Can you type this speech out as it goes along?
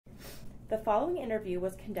The following interview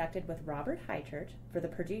was conducted with Robert Heitert for the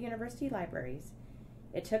Purdue University Libraries.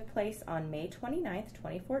 It took place on May 29,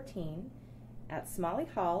 2014, at Smalley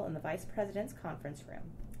Hall in the Vice President's Conference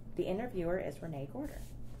Room. The interviewer is Renee Gaarder.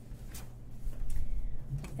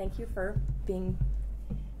 Thank you for being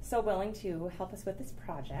so willing to help us with this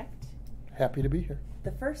project. Happy to be here.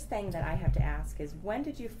 The first thing that I have to ask is, when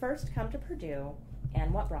did you first come to Purdue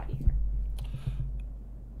and what brought you here?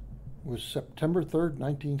 It was September 3rd,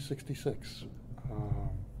 1966. It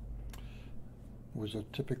was a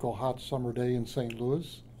typical hot summer day in St.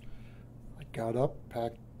 Louis. I got up,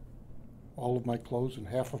 packed all of my clothes and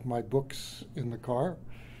half of my books in the car,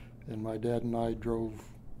 and my dad and I drove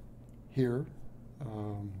here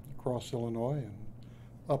across Illinois and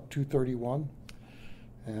up 231,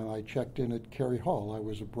 and I checked in at Cary Hall. I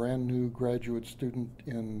was a brand new graduate student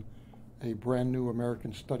in a brand new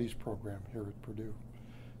American Studies program here at Purdue,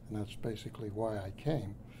 and that's basically why I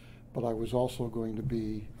came. But I was also going to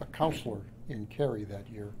be a counselor in Cary that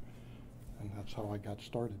year, and that's how I got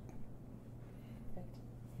started.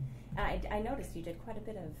 I noticed you did quite a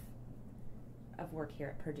bit of work here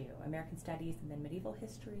at Purdue, American Studies and then medieval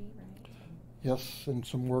history, right? Yes, and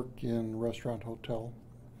some work in restaurant hotel.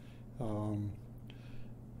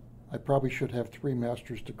 I probably should have 3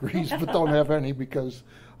 master's degrees, but don't have any because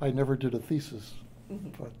I never did a thesis. Mm-hmm.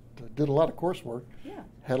 But did a lot of coursework. Yeah.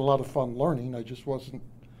 Had a lot of fun learning. I just wasn't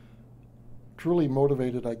truly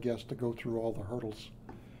motivated, I guess, to go through all the hurdles.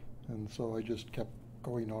 And so I just kept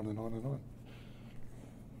going on and on and on.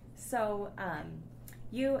 So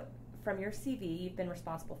you, from your CV, you've been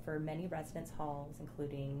responsible for many residence halls,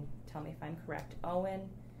 including, tell me if I'm correct, Owen,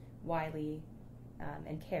 Wiley,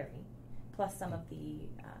 and Cary, plus some of the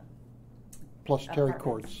plus Terry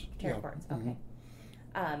Courts. Terry Courts, okay.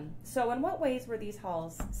 Mm-hmm. So in what ways were these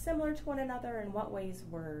halls similar to one another, and what ways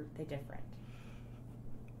were they different?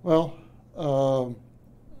 Well,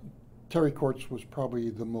 Terry Courts was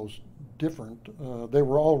probably the most different. They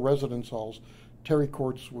were all residence halls. Terry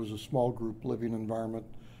Courts was a small group living environment,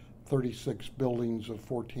 36 buildings of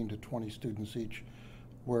 14 to 20 students each,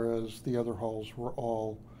 whereas the other halls were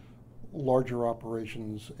all larger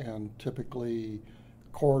operations and typically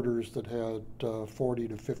corridors that had 40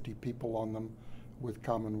 to 50 people on them with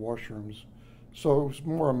common washrooms. So it was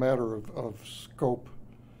more a matter of scope,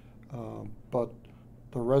 but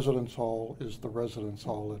the residence hall is the residence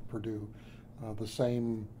hall at Purdue. The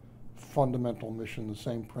same fundamental mission, the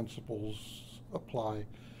same principles apply,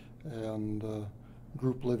 and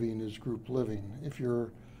group living is group living. If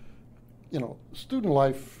you're, student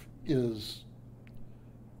life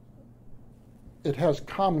it has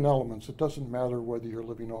common elements. It doesn't matter whether you're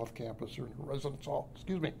living off campus or in a residence hall,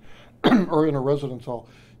 or in a residence hall.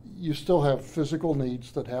 You still have physical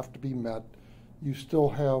needs that have to be met. You still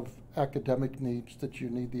have academic needs that you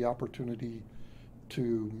need the opportunity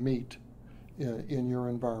to meet in your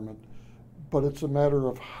environment. But it's a matter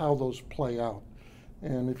of how those play out.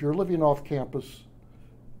 And if you're living off campus,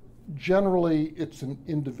 generally it's an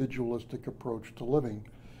individualistic approach to living.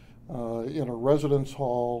 In a residence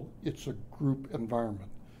hall, it's a group environment.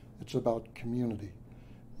 It's about community.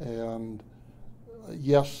 And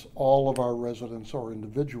yes, all of our residents are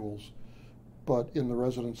individuals, but in the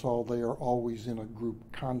residence hall, they are always in a group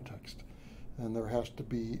context. And there has to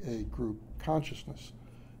be a group consciousness.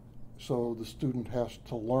 So the student has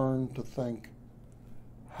to learn to think,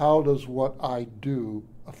 how does what I do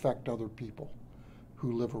affect other people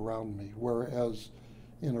who live around me? Whereas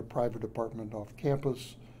in a private apartment off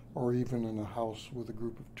campus, or even in a house with a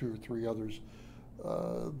group of 2 or 3 others,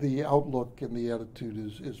 the outlook and the attitude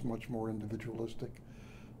is much more individualistic.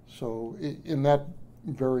 So in that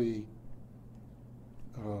very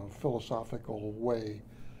philosophical way,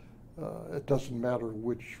 it doesn't matter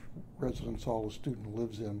which residence hall a student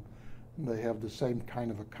lives in. They have the same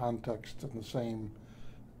kind of a context and the same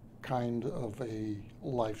kind of a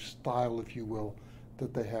lifestyle, if you will,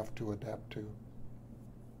 that they have to adapt to.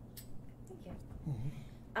 Thank you. Mm-hmm.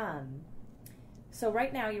 So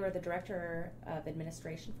right now you are the Director of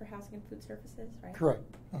Administration for Housing and Food Services, right?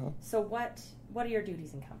 Correct. So what do your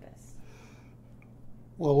duties encompass?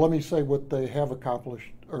 Well, let me say what they have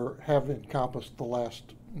accomplished or have encompassed the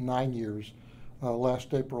last 9 years.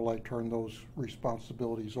 Last April, I turned those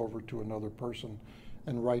responsibilities over to another person.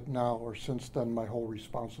 And right now, or since then, my whole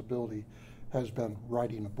responsibility has been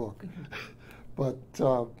writing a book. Mm-hmm. But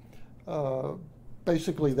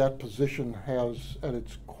basically, that position has at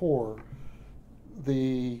its core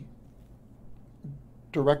the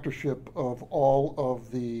directorship of all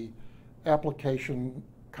of the application,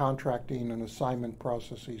 contracting, and assignment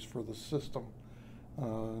processes for the system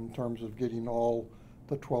in terms of getting all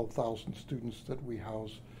the 12,000 students that we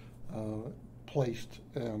house placed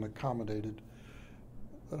and accommodated.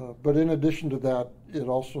 But in addition to that, it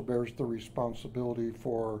also bears the responsibility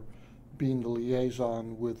for being the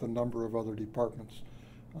liaison with a number of other departments.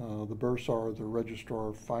 The bursar, the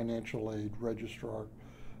registrar, financial aid, registrar,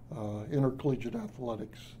 intercollegiate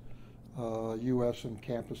athletics, U.S. and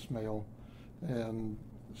campus mail, and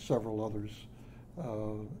several others,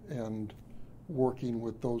 and working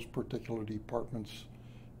with those particular departments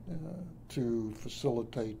to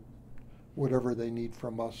facilitate whatever they need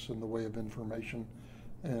from us in the way of information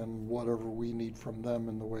and whatever we need from them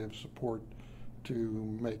in the way of support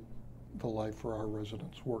to make the life for our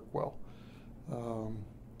residents work well.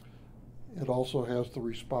 It also has the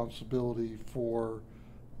responsibility for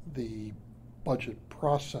the budget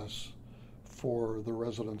process for the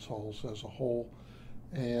residence halls as a whole,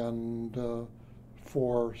 and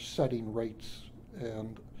for setting rates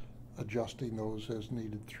and adjusting those as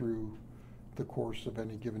needed through the course of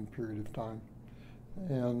any given period of time,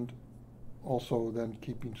 and also then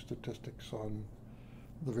keeping statistics on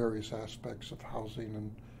the various aspects of housing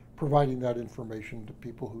and providing that information to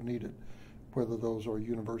people who need it, whether those are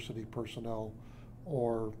university personnel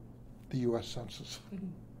or the U.S. Census. Mm-hmm.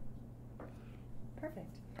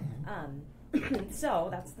 Perfect. So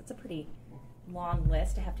that's a pretty long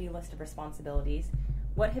list, a hefty list of responsibilities.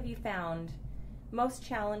 What have you found most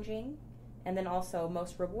challenging and then also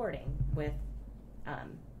most rewarding with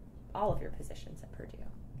all of your positions at Purdue?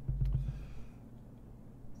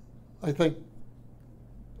 I think,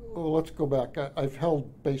 well, let's go back. I've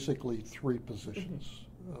held basically 3 positions.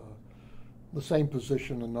 Mm-hmm. The same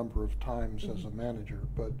position a number of times mm-hmm. as a manager,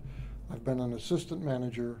 but I've been an assistant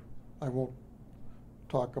manager. I won't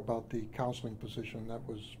talk about the counseling position. That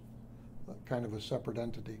was kind of a separate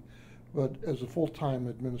entity. But as a full-time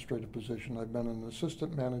administrative position, I've been an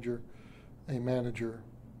assistant manager, a manager,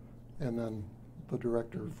 and then the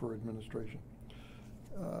director for administration.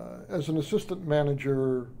 As an assistant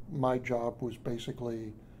manager, my job was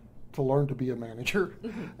basically to learn to be a manager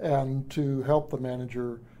mm-hmm. and to help the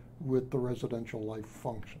manager with the residential life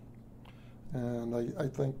function. And I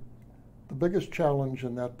think the biggest challenge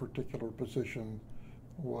in that particular position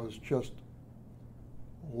was just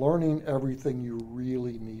learning everything you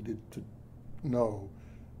really needed to know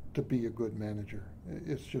to be a good manager.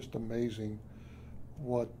 It's just amazing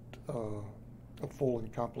what a full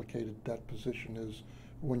and complicated that position is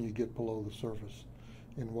when you get below the surface.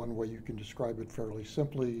 In one way you can describe it fairly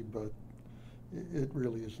simply, but it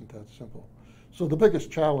really isn't that simple. So the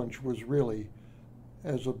biggest challenge was really,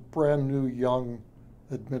 as a brand new young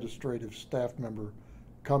administrative staff member,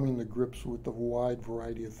 coming to grips with the wide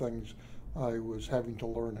variety of things I was having to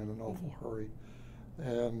learn in an awful hurry,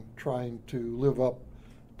 and trying to live up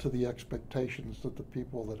to the expectations that the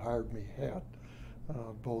people that hired me had,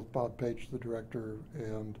 both Bob Page, the director,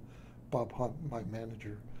 and Bob Hunt, my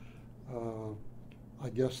manager. I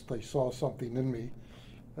guess they saw something in me,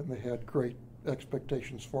 and they had great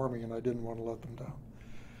expectations for me, and I didn't want to let them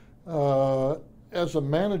down. As a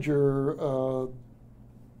manager,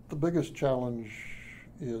 the biggest challenge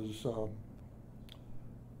is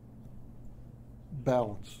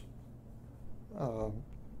balance.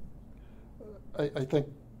 I think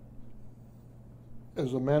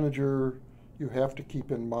as a manager, you have to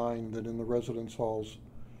keep in mind that in the residence halls,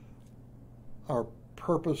 our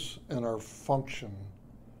purpose and our function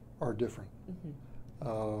are different.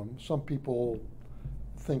 Mm-hmm. Some people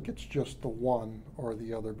think it's just the one or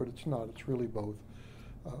the other, but it's not. It's really both.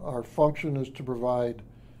 Our function is to provide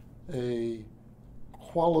a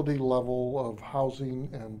quality level of housing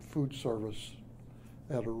and food service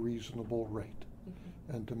at a reasonable rate,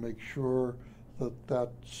 mm-hmm. and to make sure that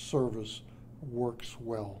that service works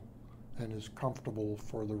well and is comfortable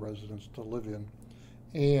for the residents to live in,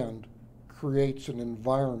 and creates an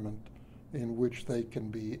environment in which they can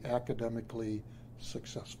be academically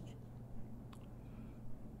successful.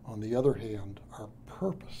 On the other hand, our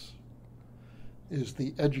purpose is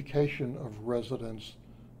the education of residents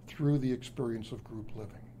through the experience of group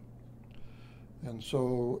living. And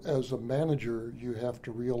so as a manager, you have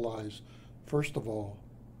to realize, first of all,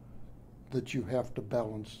 that you have to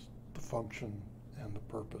balance the function and the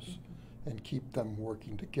purpose, mm-hmm. and keep them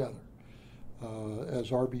working together.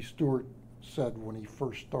 As R.B. Stewart said when he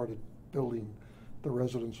first started building the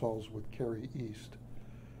residence halls with Cary East,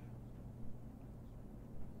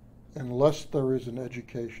 unless there is an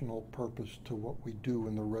educational purpose to what we do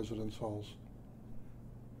in the residence halls,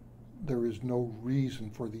 there is no reason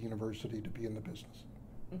for the university to be in the business.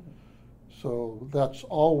 Mm-hmm. So that's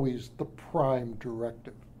always the prime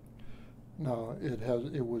directive. Now,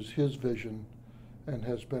 it was his vision and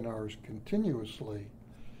has been ours continuously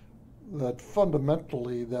that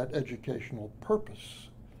fundamentally that educational purpose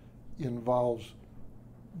involves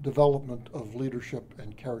development of leadership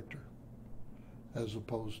and character as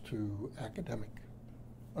opposed to an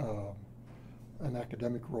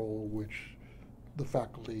academic role which the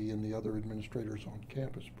faculty and the other administrators on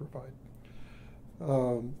campus provide.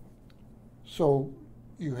 So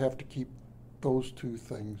you have to keep those two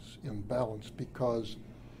things in balance because,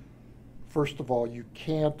 first of all, you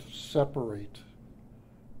can't separate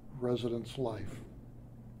residence life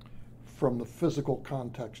from the physical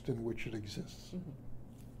context in which it exists. Mm-hmm.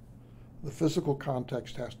 The physical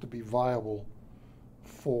context has to be viable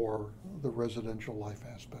for the residential life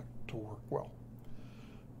aspect to work well.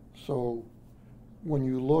 So when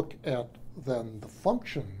you look at then the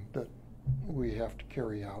function that we have to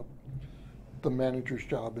carry out, the manager's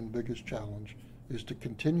job and biggest challenge is to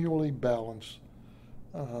continually balance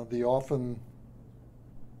the often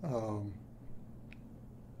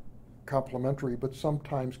complementary but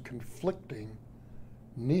sometimes conflicting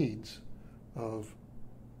needs of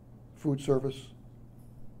food service,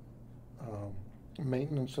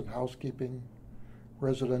 maintenance and housekeeping,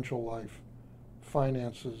 residential life,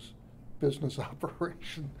 finances, business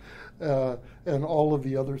operation, and all of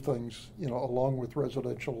the other things, along with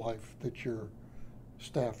residential life that your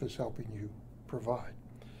staff is helping you provide.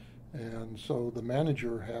 And so the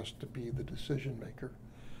manager has to be the decision maker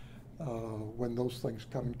when those things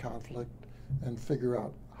come in conflict and figure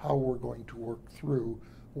out how we're going to work through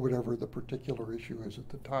whatever the particular issue is at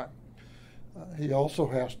the time. He also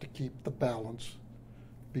has to keep the balance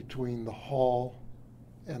between the hall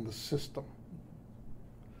and the system.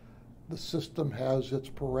 The system has its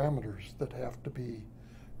parameters that have to be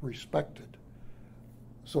respected.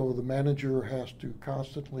 So the manager has to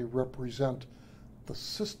constantly represent the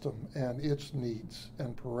system and its needs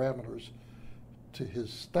and parameters to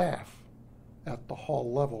his staff at the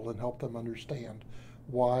hall level and help them understand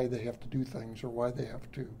why they have to do things or why they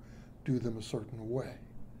have to do them a certain way.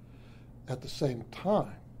 At the same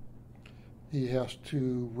time, he has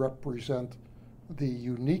to represent the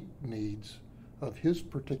unique needs of his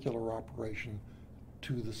particular operation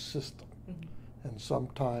to the system, mm-hmm. and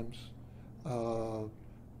sometimes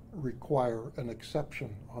require an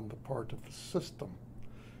exception on the part of the system.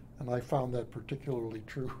 And I found that particularly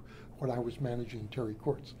true when I was managing Terry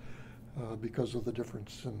Courts because of the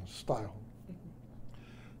difference in style.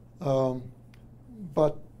 Mm-hmm.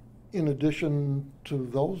 But in addition to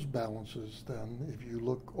those balances, then, if you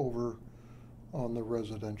look over on the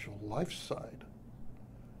residential life side,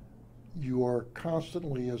 you are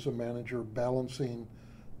constantly, as a manager, balancing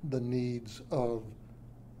the needs of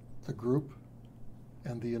the group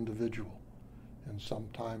and the individual. And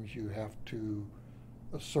sometimes you have to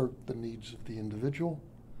assert the needs of the individual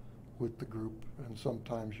with the group, and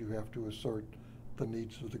sometimes you have to assert the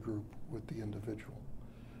needs of the group with the individual.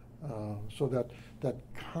 So that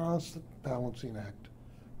constant balancing act,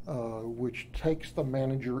 which takes the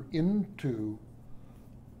manager into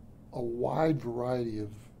a wide variety of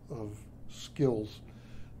skills,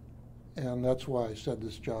 and that's why I said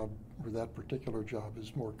this job, or that particular job,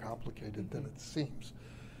 is more complicated than it seems.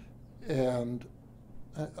 And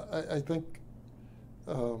I think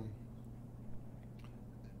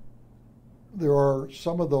there are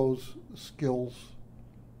some of those skills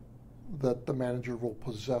that the manager will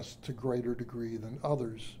possess to greater degree than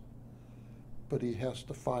others, but he has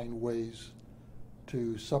to find ways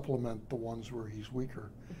to supplement the ones where he's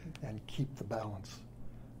weaker, mm-hmm. and keep the balance,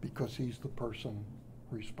 because he's the person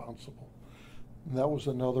responsible. And that was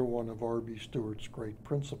another one of R.B. Stewart's great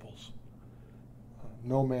principles.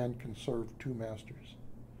 No man can serve two masters.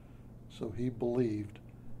 So he believed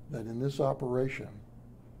that in this operation,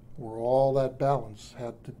 where all that balance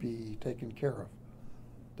had to be taken care of,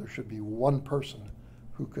 there should be one person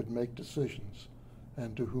who could make decisions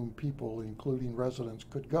and to whom people, including residents,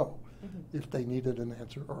 could go, mm-hmm. if they needed an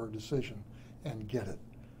answer or a decision, and get it.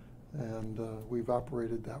 And we've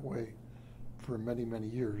operated that way for many, many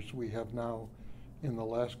years. We have now, in the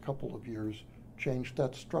last couple of years, changed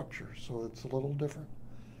that structure, so it's a little different.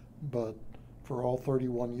 But for all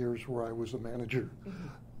 31 years where I was a manager,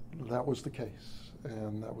 mm-hmm. that was the case,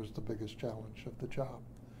 and that was the biggest challenge of the job.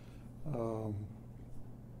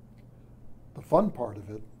 The fun part of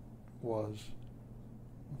it was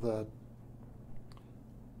that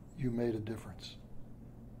you made a difference.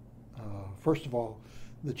 First of all,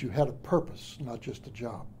 that you had a purpose, not just a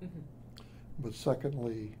job. Mm-hmm. But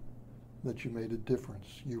secondly, that you made a difference.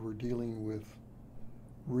 You were dealing with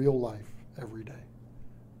real life every day.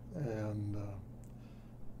 And,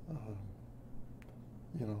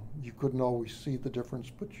 you couldn't always see the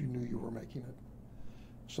difference, but you knew you were making it.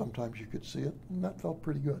 sometimes you could see it, and that felt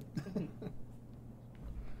pretty good. Thank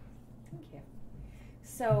you.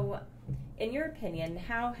 So, in your opinion,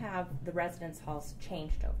 how have the residence halls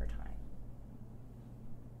changed over time?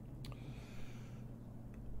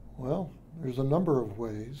 Well, there's a number of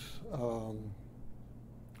ways.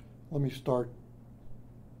 Let me start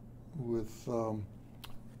with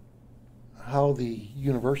how the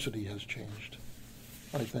university has changed,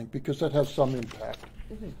 I think, because that has some impact.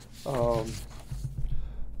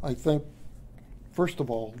 I think, first of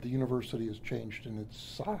all, the university has changed in its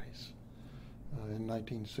size. In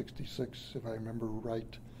 1966, if I remember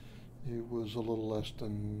right, it was a little less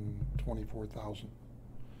than 24,000.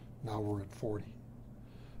 Now we're at 40.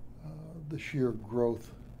 The sheer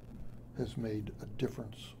growth has made a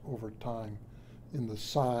difference over time in the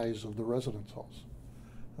size of the residence halls.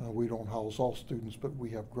 We don't house all students, but we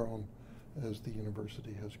have grown as the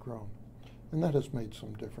university has grown. And that has made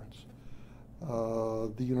some difference.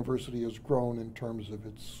 The university has grown in terms of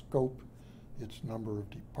its scope, its number of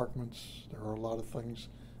departments. There are a lot of things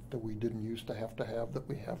that we didn't used to have that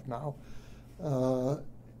we have now.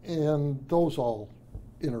 And those all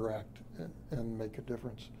interact and make a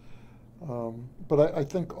difference. But I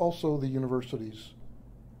think also the university's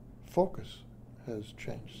focus has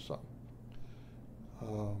changed some.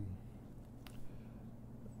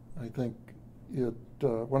 I think it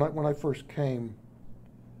when I first came,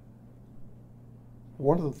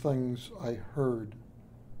 one of the things I heard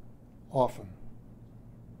often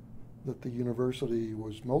that the university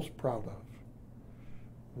was most proud of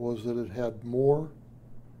was that it had more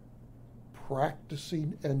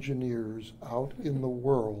practicing engineers out in the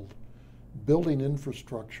world, building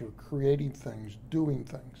infrastructure, creating things, doing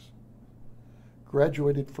things,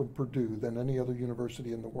 graduated from Purdue than any other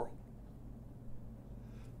university in the world.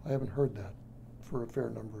 I haven't heard that for a fair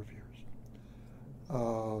number of years.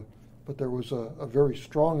 But there was a very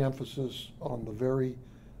strong emphasis on the very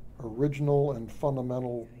original and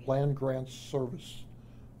fundamental land grant service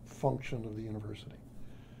function of the university.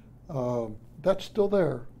 That's still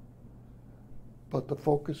there, but the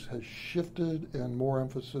focus has shifted and more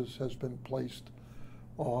emphasis has been placed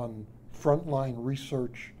on frontline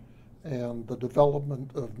research and the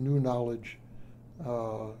development of new knowledge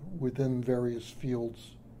within various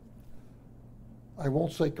fields. I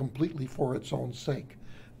won't say completely for its own sake,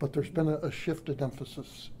 but there's been a shifted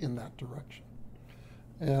emphasis in that direction.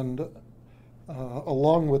 And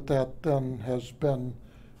along with that then has been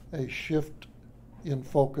a shift in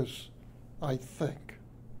focus, I think,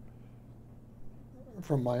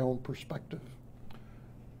 from my own perspective,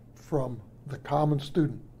 from the common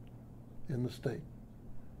student in the state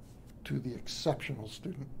to the exceptional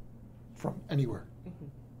student from anywhere.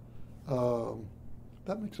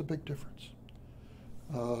 That makes a big difference.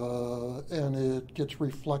 And it gets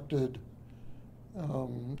reflected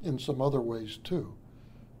in some other ways too.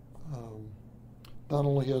 Not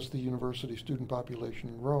only has the university student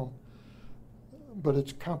population grown, but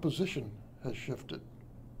its composition has shifted.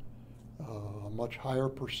 A much higher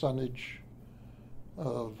percentage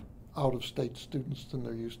of out-of-state students than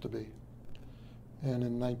there used to be. And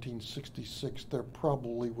in 1966, there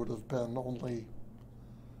probably would have been only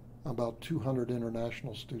about 200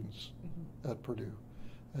 international students at Purdue.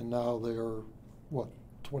 And now they are,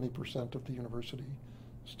 20% of the university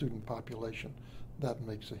student population. That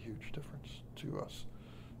makes a huge difference to us.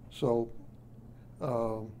 So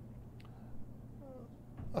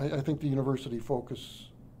I think the university focus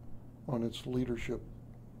on its leadership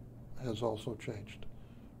has also changed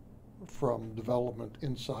from development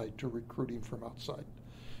inside to recruiting from outside.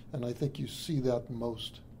 And I think you see that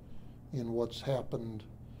most in what's happened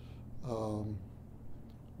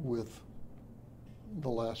with the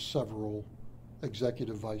last several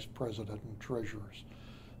executive vice president and treasurers.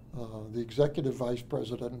 The executive vice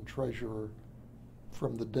president and treasurer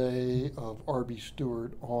from the day of R.B.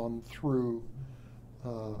 Stewart on through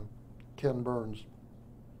Ken Burns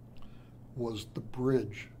was the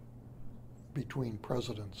bridge between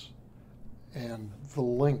presidents and the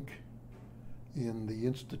link in the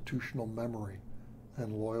institutional memory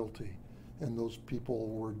and loyalty. And those people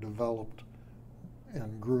were developed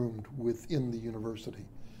and groomed within the university.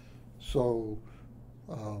 So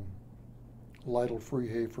Lytle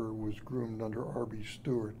Freehafer was groomed under R.B.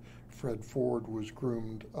 Stewart. Fred Ford was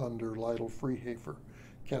groomed under Lytle Freehafer.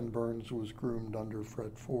 Ken Burns was groomed under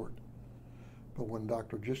Fred Ford. But when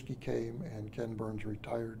Dr. Jischke came and Ken Burns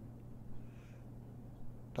retired,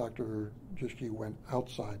 Dr. Jischke went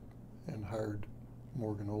outside and hired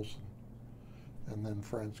Morgan Olson. And then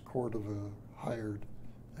Franz Cordova hired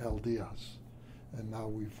Al Diaz. And now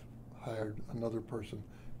we've hired another person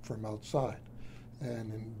from outside.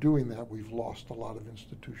 And in doing that, we've lost a lot of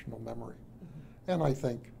institutional memory. Mm-hmm. And I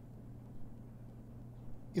think,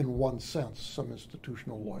 in one sense, some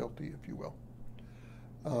institutional loyalty, if you will.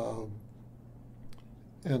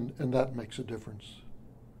 And that makes a difference.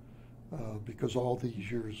 Because all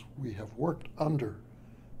these years we have worked under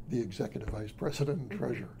the executive vice president and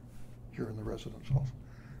treasurer here in the residence halls.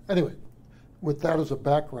 Anyway, with that as a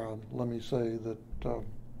background, let me say that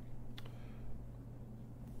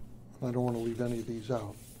I don't want to leave any of these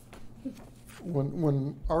out.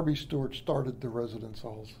 When R.B. Stewart started the residence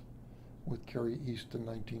halls with Carrie East in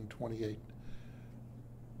 1928,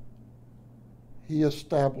 he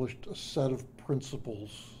established a set of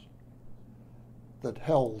principles that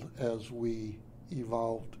held as we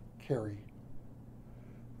evolved Carrie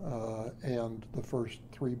and the first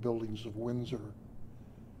 3 buildings of Windsor.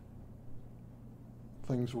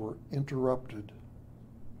 Things were interrupted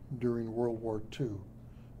during World War II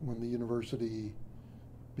when the university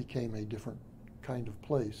became a different kind of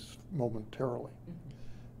place momentarily. Mm-hmm.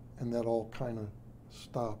 And that all kind of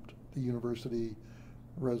stopped. The university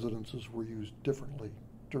residences were used differently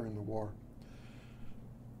during the war.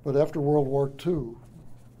 But after World War II,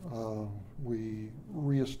 we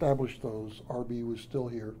reestablished those. R.B. was still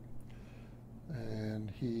here, and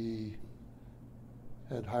he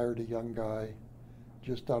had hired a young guy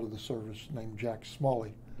just out of the service named Jack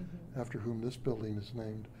Smalley, mm-hmm. after whom this building is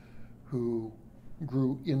named, who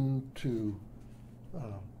grew into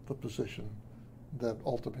the position that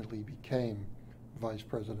ultimately became Vice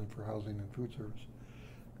President for Housing and Food Service.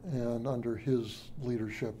 And under his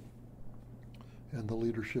leadership and the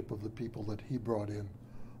leadership of the people that he brought in,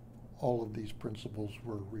 all of these principles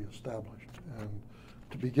were reestablished. And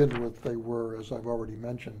to begin with, they were, as I've already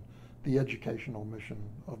mentioned, the educational mission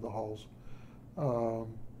of the halls.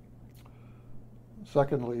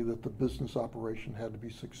 Secondly, that the business operation had to be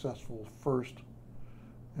successful first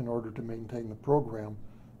in order to maintain the program.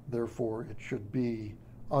 Therefore, it should be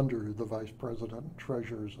under the vice president and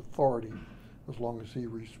treasurer's authority. As long as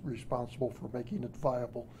he's responsible for making it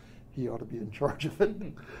viable, he ought to be in charge of it.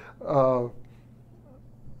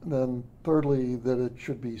 Then thirdly, that it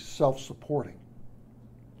should be self-supporting.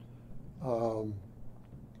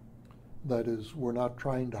 That is, we're not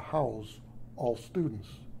trying to house all students.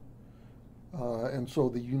 And so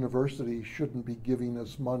the university shouldn't be giving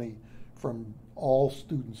us money from all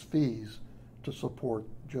students' fees to support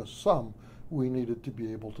just some. We needed to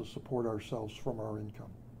be able to support ourselves from our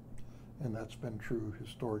income. And that's been true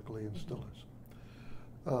historically and still is.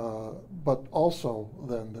 But also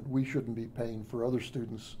then that we shouldn't be paying for other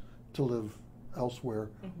students to live elsewhere,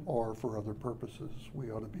 mm-hmm. or for other purposes.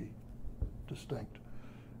 We ought to be distinct.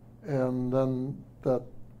 And then that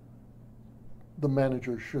the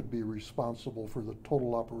manager should be responsible for the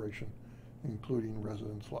total operation, including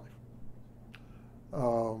residence life.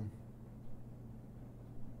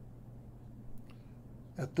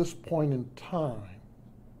 At this point in time,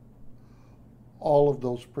 all of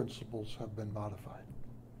those principles have been modified.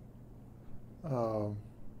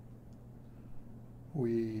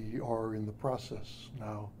 We are in the process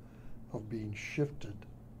now of being shifted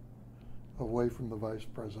away from the vice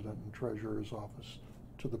president and treasurer's office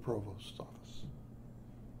to the provost's office.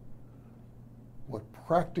 What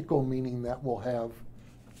practical meaning that will have,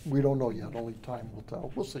 we don't know yet. Only time will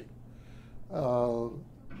tell. We'll see.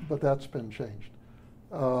 But that's been changed.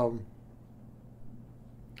 The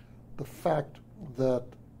fact that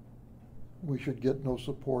we should get no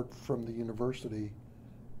support from the university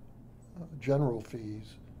general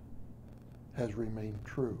fees has remained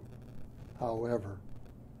true. However,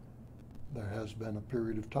 there has been a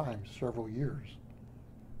period of time, several years,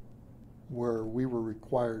 where we were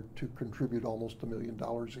required to contribute almost $1 million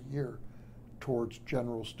a year towards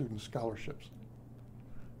general student scholarships,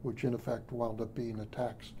 which in effect wound up being a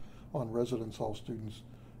tax on residence hall students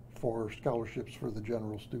for scholarships for the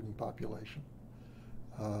general student population.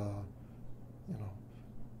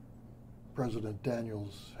 President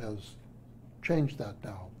Daniels has changed that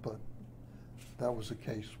now, but that was a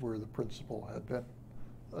case where the principle had been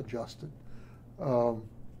adjusted.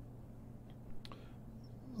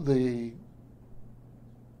 The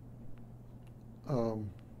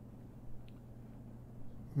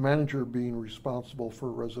manager being responsible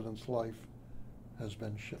for residence life has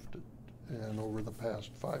been shifted. And over the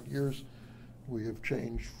past 5 years, we have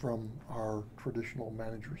changed from our traditional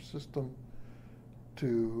manager system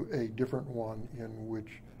to a different one in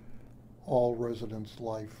which all residence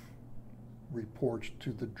life reports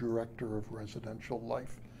to the director of residential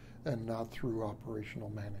life and not through operational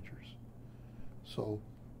managers. So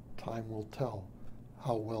time will tell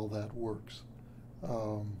how well that works.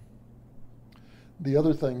 The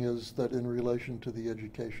other thing is that in relation to the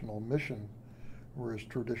educational mission, whereas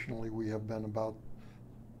traditionally we have been about,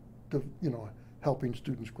 helping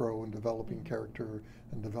students grow and developing character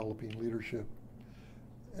and developing leadership,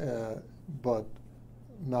 but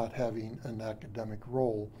not having an academic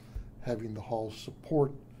role, having the halls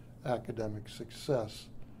support academic success,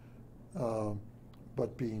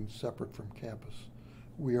 but being separate from campus.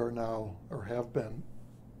 We are now, or have been,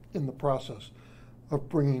 in the process of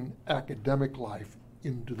bringing academic life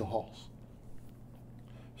into the halls,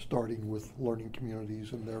 starting with learning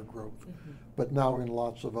communities and their growth, but now in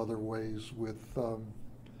lots of other ways with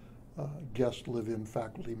guest live-in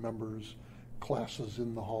faculty members, classes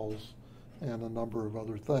in the halls, and a number of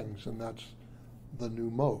other things, and that's the new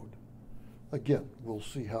mode. Again, we'll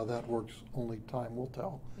see how that works, only time will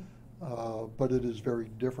tell, but it is very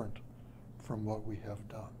different from what we have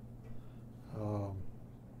done.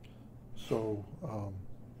 So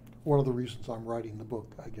one of the reasons I'm writing the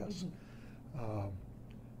book, I guess,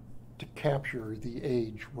 to capture the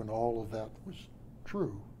age when all of that was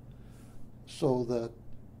true, so that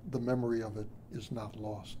the memory of it is not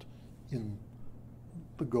lost in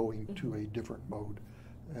the going to a different mode.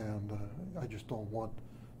 And I just don't want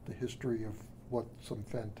the history of what some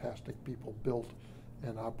fantastic people built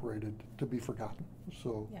and operated to be forgotten.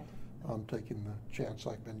 So yeah, I'm taking the chance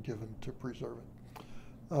I've been given to preserve it.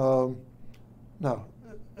 Now,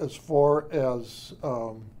 as far as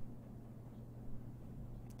the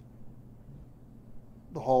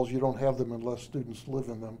halls, you don't have them unless students live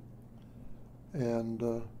in them.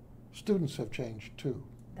 And students have changed too.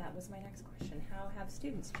 That was my next question. How have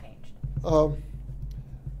students changed?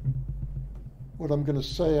 What I'm going to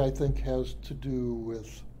say, I think, has to do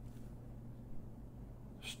with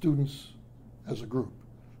students as a group.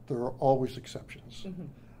 There are always exceptions,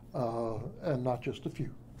 and not just a few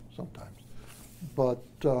sometimes. But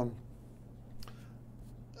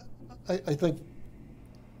I think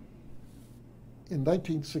in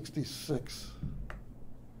 1966,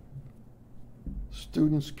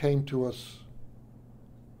 students came to us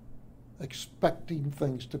expecting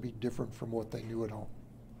things to be different from what they knew at home.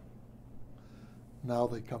 Now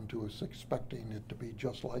they come to us expecting it to be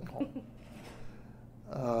just like home.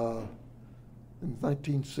 In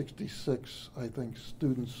 1966, I think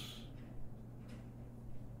students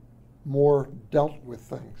more dealt with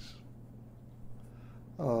things.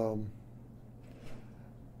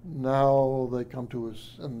 Now they come to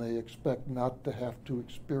us and they expect not to have to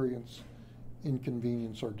experience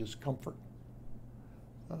inconvenience or discomfort.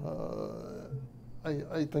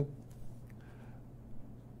 I think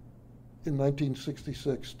in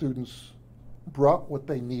 1966, students brought what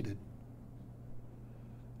they needed.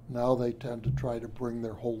 Now they tend to try to bring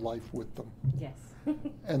their whole life with them. Yes.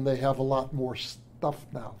 And they have a lot more stuff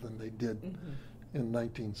now than they did in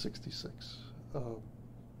 1966.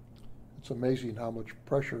 It's amazing how much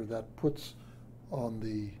pressure that puts on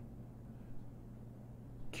the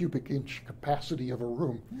cubic inch capacity of a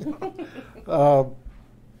room.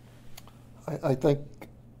 I think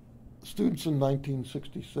students in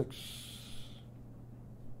 1966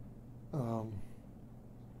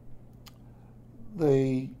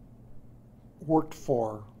 they worked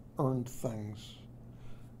for, earned things.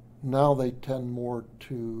 Now they tend more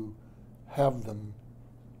to have them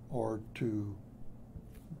or to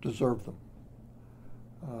deserve them.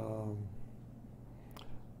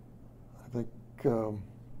 I think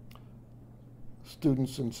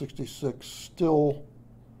students in 66 still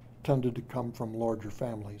tended to come from larger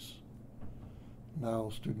families. Now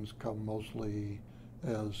students come mostly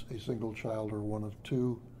as a single child or one of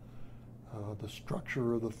two. The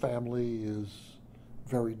structure of the family is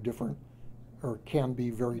very different, or can be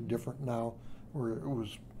very different now, where it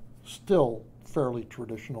was still fairly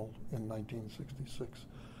traditional in 1966.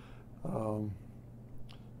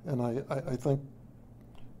 And I think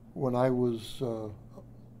when I was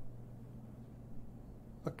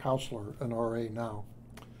a counselor, an RA now,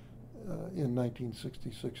 in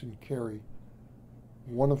 1966 in Cary,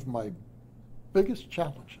 one of my biggest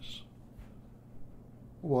challenges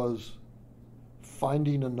was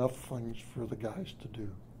finding enough things for the guys to do.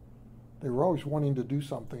 They were always wanting to do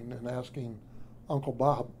something and asking Uncle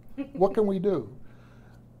Bob, what can we do?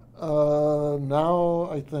 Now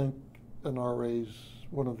I think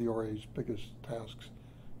one of the RA's biggest tasks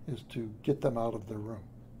is to get them out of their room.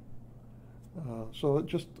 So it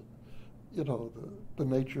just, the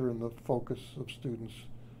nature and the focus of students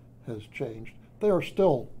has changed. They are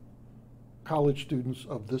still college students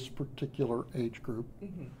of this particular age group.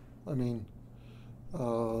 I mean,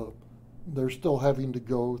 they're still having to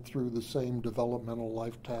go through the same developmental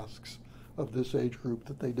life tasks of this age group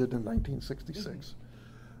that they did in 1966.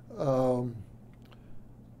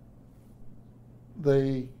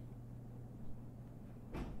 they,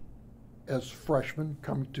 as freshmen,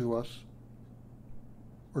 come to us,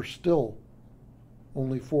 are still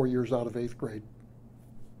only 4 years out of 8th grade.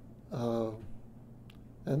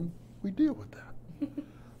 And we deal with that.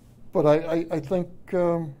 But I think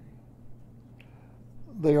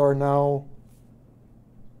they are now,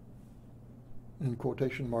 in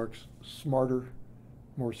quotation marks, smarter,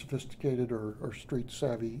 more sophisticated, or street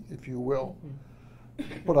savvy, if you will.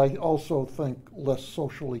 But I also think less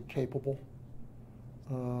socially capable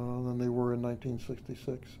than they were in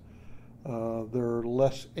 1966. They're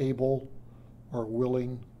less able or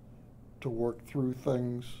willing to work through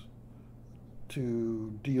things,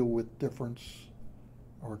 to deal with difference,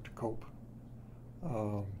 or to cope.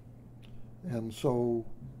 And so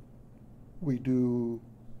we do,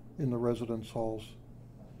 in the residence halls,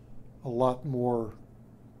 a lot more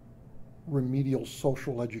remedial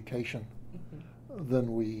social education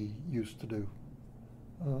than we used to do.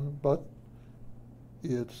 But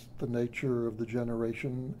it's the nature of the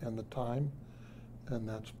generation and the time, and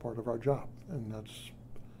that's part of our job, and that's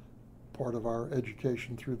part of our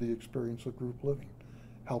education through the experience of group living.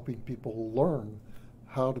 Helping people learn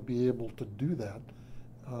how to be able to do that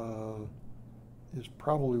is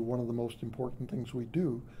probably one of the most important things we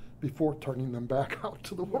do before turning them back out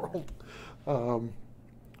to the world.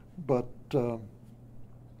 But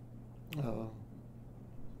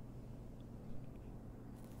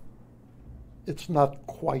it's not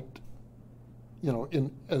quite,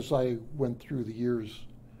 as I went through the years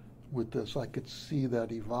with this, I could see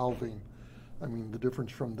that evolving. I mean, the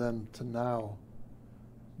difference from then to now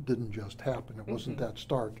didn't just happen. It wasn't that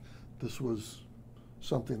stark. This was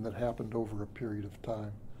something that happened over a period of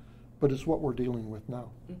time. But it's what we're dealing with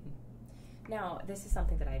now. Now, this is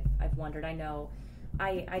something that I've wondered. I know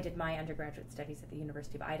I did my undergraduate studies at the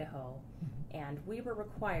University of Idaho, and we were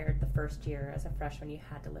required the first year as a freshman you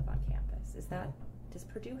had to live on campus. Is that, does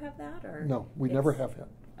Purdue have that? Or no, we never have had.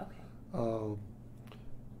 Okay.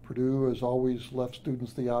 Purdue has always left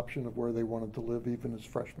students the option of where they wanted to live, even as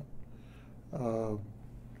freshmen.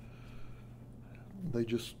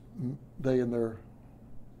 They and their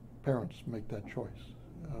parents make that choice.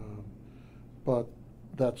 But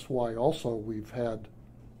that's why also we've had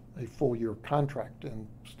a full year contract, and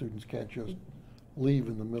students can't just leave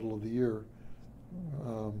in the middle of the year,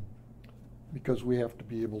 because we have to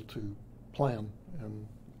be able to plan and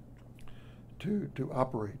to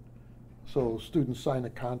operate. So students sign a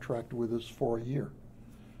contract with us for a year.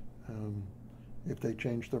 If they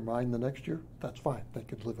change their mind the next year, that's fine. They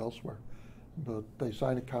could live elsewhere. But they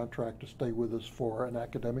sign a contract to stay with us for an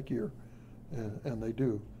academic year, and they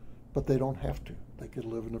do. But they don't have to. They could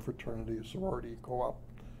live in a fraternity, a sorority, a co-op,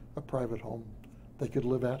 a private home. They could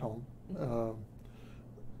live at home.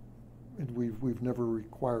 And we've never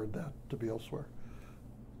required that to be elsewhere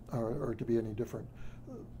or to be any different.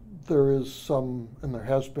 There is some, and there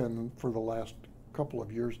has been for the last couple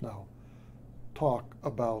of years now, talk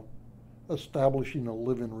about establishing a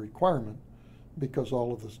live-in requirement, because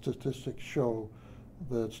all of the statistics show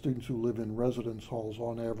that students who live in residence halls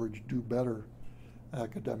on average do better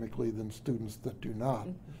academically than students that do not.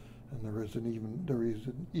 And there is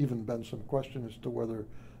even been some question as to whether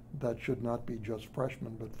that should not be just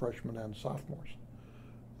freshmen, but freshmen and sophomores.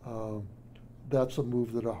 That's a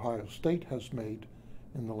move that Ohio State has made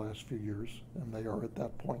in the last few years, and they are at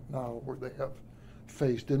that point now where they have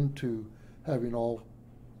phased into having all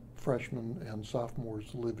freshmen and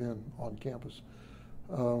sophomores live in on campus.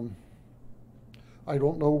 I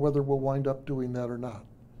don't know whether we'll wind up doing that or not.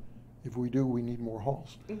 If we do, we need more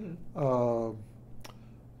halls.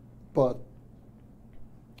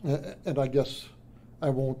 And I guess I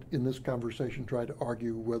won't, in this conversation, try to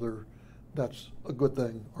argue whether that's a good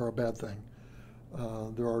thing or a bad thing.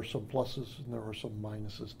 There are some pluses and there are some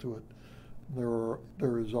minuses to it.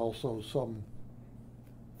 There is also some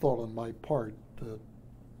thought on my part that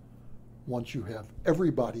once you have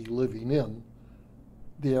everybody living in,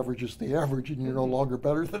 the average is the average, and you're no longer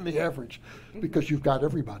better than the average because you've got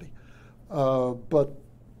everybody. But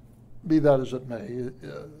be that as it may,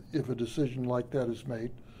 if a decision like that is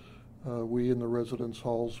made, we in the residence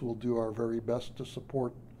halls will do our very best to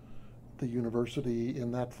support the university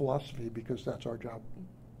in that philosophy, because that's our job.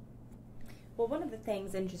 Well, one of the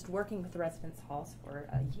things in just working with the residence halls for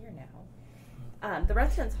a year now, the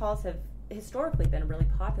residence halls have historically been a really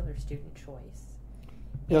popular student choice.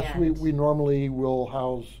 Yes, we normally will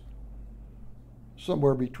house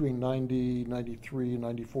somewhere between 90, 93,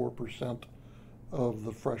 94% of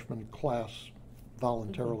the freshman class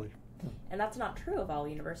voluntarily. And that's not true of all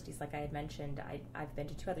universities. Like I had mentioned, I've been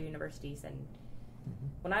to 2 other universities, and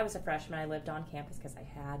when I was a freshman, I lived on campus because I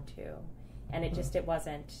had to. and it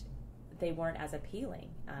wasn't. They weren't as appealing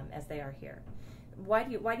as they are here. Why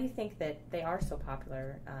do you think that they are so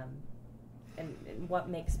popular, and what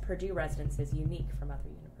makes Purdue residences unique from other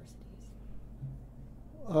universities?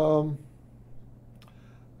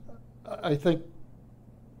 I think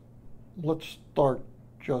let's start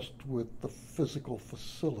just with the physical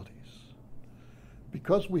facilities.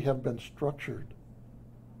 Because we have been structured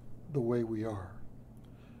the way we are,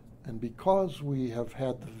 and because we have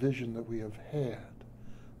had the vision that we have had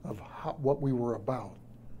of what we were about,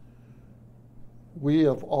 we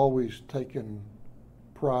have always taken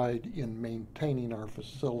pride in maintaining our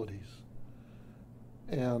facilities.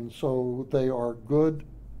 And so they are good,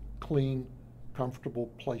 clean, comfortable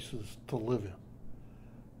places to live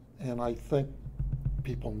in. And I think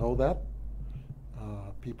people know that.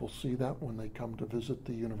 People see that when they come to visit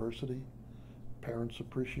the university. Parents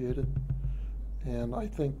appreciate it. And I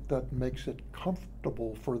think that makes it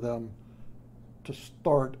comfortable for them to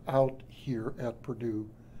start out here at Purdue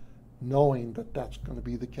knowing that that's going to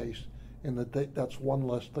be the case, and that that's one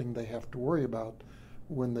less thing they have to worry about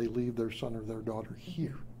when they leave their son or their daughter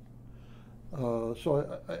here.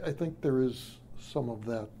 So I think there is some of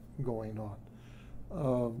that going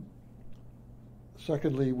on.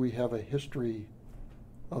 Secondly, we have a history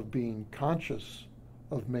of being conscious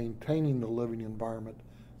of maintaining the living environment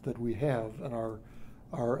that we have, and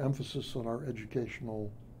our emphasis on our educational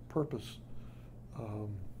purpose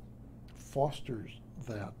fosters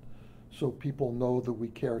that. So people know that we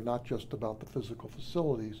care not just about the physical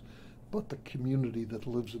facilities, but the community that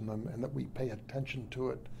lives in them, and that we pay attention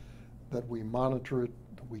to it, that we monitor it,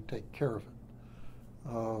 that we take care of it.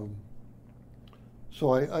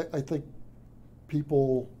 So I think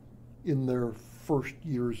people in their first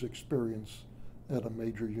year's experience at a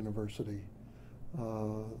major university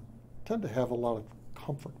tend to have a lot of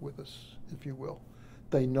comfort with us, if you will.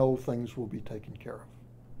 They know things will be taken care of.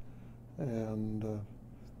 And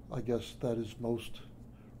I guess that is most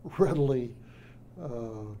readily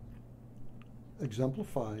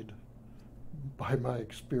exemplified by my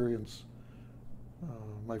experience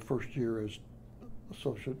my first year as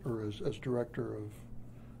associate or as director of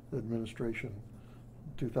administration,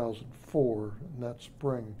 2004. In that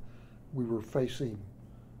spring, we were facing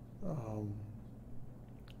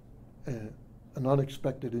an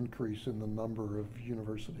unexpected increase in the number of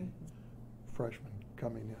university freshmen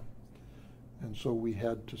coming in. And so we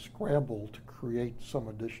had to scramble to create some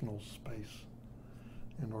additional space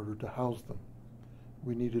in order to house them.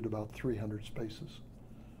 We needed about 300 spaces.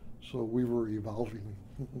 So we were evolving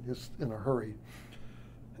just in a hurry.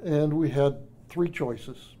 And we had three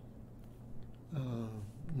choices.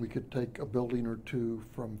 We could take a building or two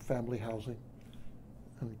from family housing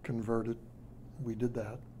and convert it. We did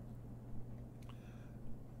that.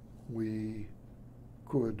 We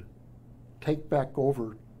could take back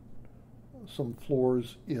over some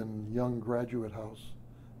floors in Young Graduate House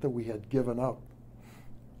that we had given up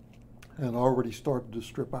and already started to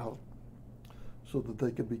strip out so that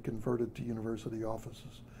they could be converted to university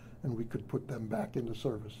offices, and we could put them back into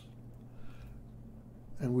service.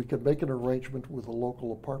 And we could make an arrangement with a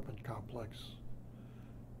local apartment complex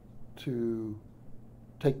to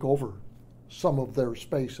take over some of their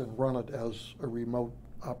space and run it as a remote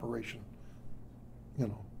operation,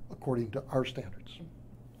 according to our standards.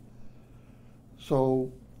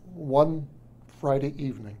 So one Friday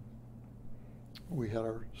evening, we had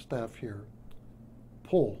our staff here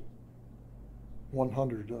pull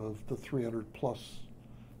 100 of the 300 plus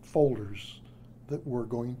folders that were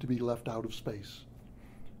going to be left out of space.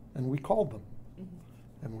 And we called them.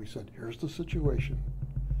 And we said, here's the situation.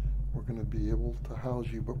 We're going to be able to house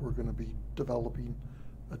you, but we're going to be developing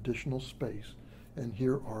additional space. And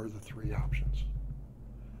here are the three options.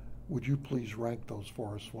 Would you please rank those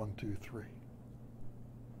for us, 1, 2, 3?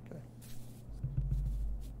 Okay.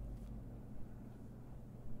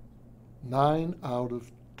 9 out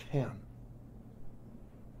of 10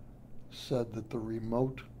 said that the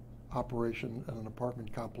remote operation at an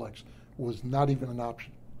apartment complex was not even an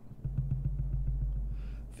option.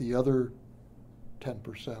 The other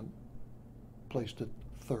 10% placed it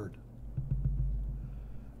third.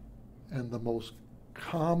 And the most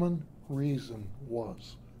common reason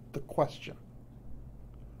was the question,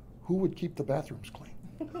 who would keep the bathrooms clean?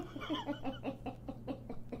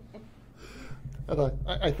 And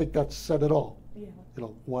I think that said it all. Yeah.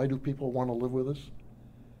 Why do people want to live with us?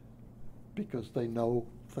 Because they know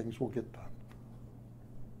things will get done.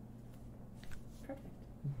 Perfect.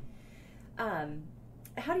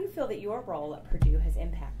 How do you feel that your role at Purdue has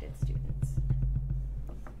impacted students?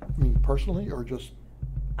 You mean personally or just?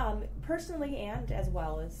 Personally and as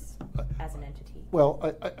well as an entity.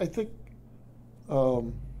 Well, I think Let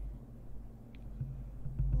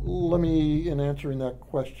me, in answering that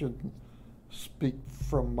question, speak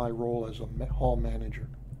from my role as a hall manager.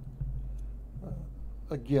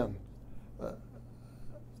 Again,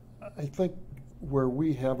 I think where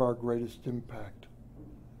we have our greatest impact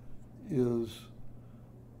is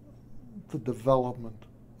the development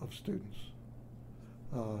of students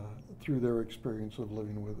through their experience of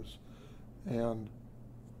living with us. And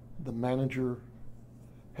the manager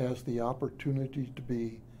has the opportunity to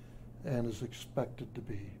be and is expected to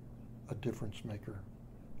be a difference maker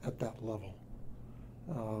at that level.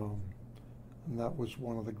 And that was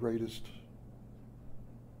one of the greatest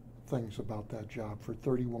things about that job. For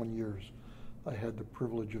 31 years, I had the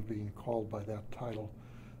privilege of being called by that title,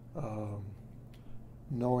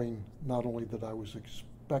 knowing not only that I was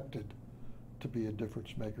expected to be a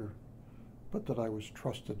difference maker, but that I was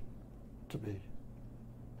trusted to be.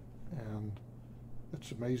 And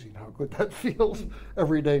it's amazing how good that feels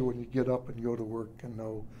every day when you get up and go to work and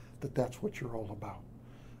know that that's what you're all about.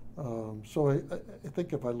 So I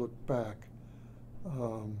think if I look back,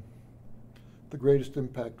 the greatest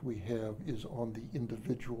impact we have is on the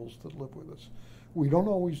individuals that live with us. We don't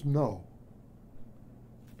always know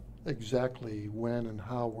exactly when and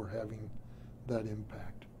how we're having that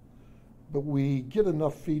impact, but we get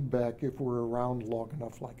enough feedback if we're around long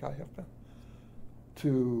enough, like I have been,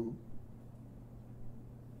 to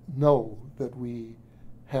know that we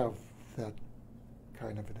have that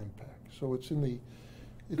kind of an impact. So it's in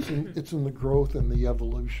the growth and the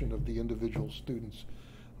evolution of the individual students,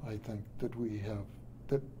 I think, that we have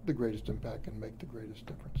the greatest impact and make the greatest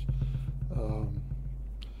difference.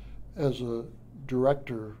 As a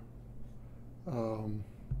director, in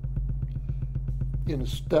a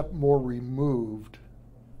step more removed,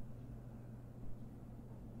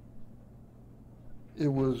 it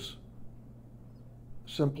was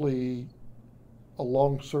simply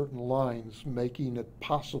along certain lines making it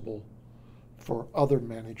possible for other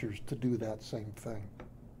managers to do that same thing.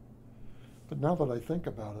 But now that I think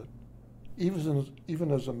about it,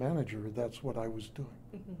 even as a manager, that's what I was doing.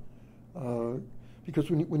 Mm-hmm.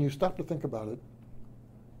 Because when you stop to think about it,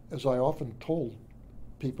 as I often told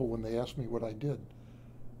people when they asked me what I did,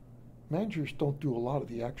 managers don't do a lot of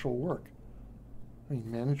the actual work. I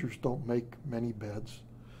mean, managers don't make many beds.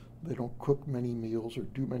 They don't cook many meals or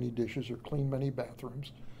do many dishes or clean many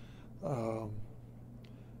bathrooms.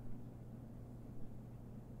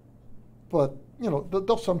 But, you know,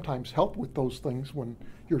 they'll sometimes help with those things when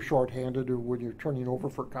you're shorthanded or when you're turning over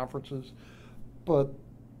for conferences. But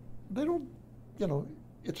they don't, you know,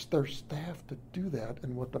 it's their staff to do that.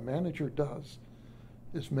 And what the manager does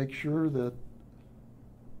is make sure that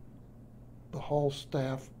the hall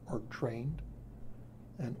staff are trained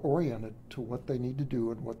and oriented to what they need to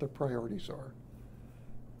do and what their priorities are.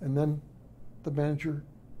 And then the manager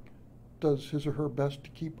does his or her best to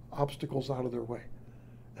keep obstacles out of their way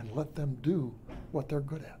and let them do what they're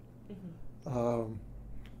good at. Mm-hmm.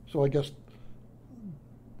 So I guess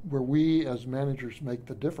where we as managers make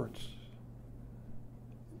the difference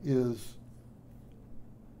is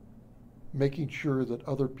making sure that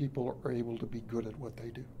other people are able to be good at what they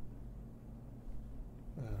do.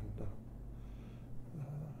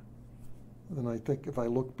 And then I think if I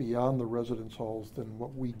look beyond the residence halls, then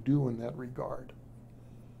what we do in that regard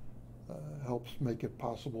helps make it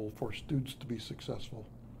possible for students to be successful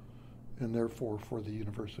and therefore for the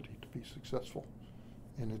university to be successful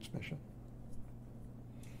in its mission.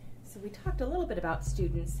 So we talked a little bit about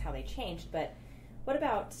students, how they changed, but what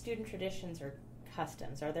about student traditions or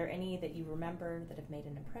customs? Are there any that you remember that have made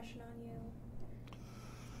an impression on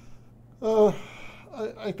you?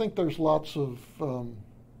 I think there's lots of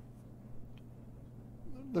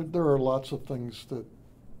there are lots of things that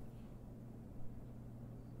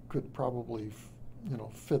could probably,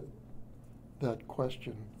 fit that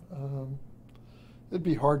question. It'd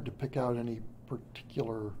be hard to pick out any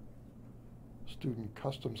particular student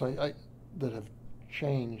customs that have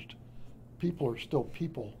changed. People are still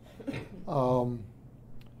people,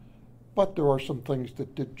 but there are some things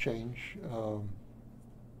that did change.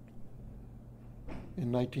 In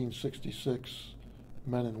 1966,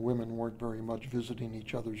 men and women weren't very much visiting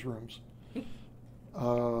each other's rooms.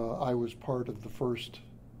 I was part of the first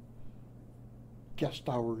guest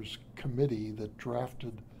hours committee that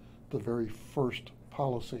drafted the very first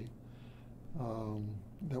policy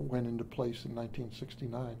that went into place in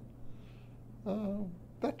 1969.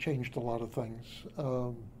 That changed a lot of things.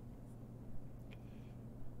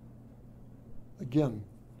 Again,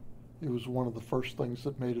 it was one of the first things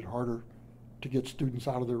that made it harder to get students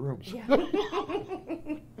out of their rooms. Yeah.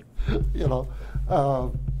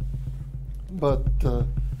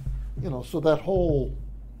 So that whole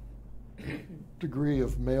degree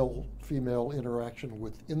of male-female interaction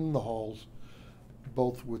within the halls,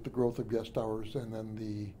 both with the growth of guest hours and then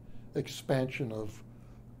the expansion of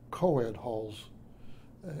co-ed halls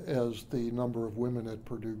as the number of women at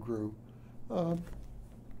Purdue grew,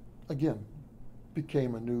 again,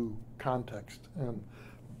 became a new context. And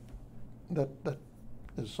that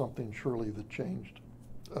is something surely that changed.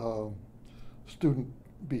 Student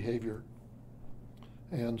behavior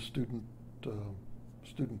and student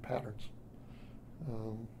patterns.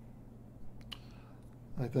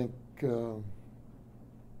 I think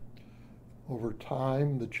over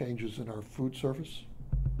time, the changes in our food service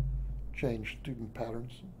changed student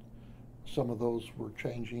patterns. Some of those were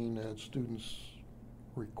changing at students'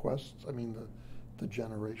 requests. I mean, the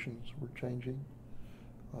generations were changing.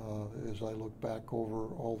 As I look back over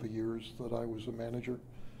all the years that I was a manager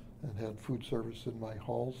and had food service in my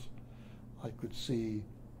halls, I could see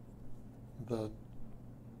that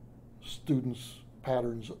students'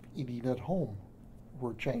 patterns of eating at home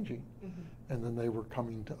were changing. Mm-hmm. And then they were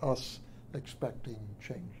coming to us expecting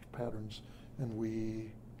changed patterns, and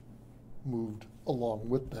we moved along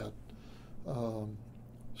with that,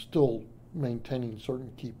 still maintaining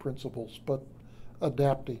certain key principles, but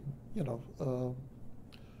adapting, the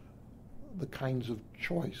kinds of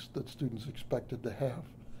choice that students expected to have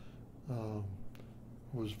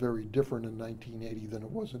was very different in 1980 than it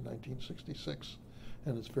was in 1966,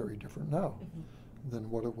 and it's very different now than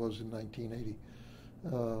what it was in 1980.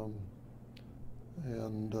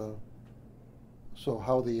 So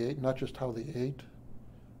how they ate, not just how they ate,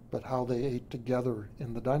 but how they ate together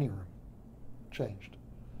in the dining room changed.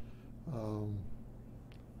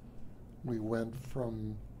 We went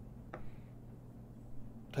from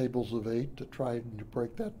tables of 8 to trying to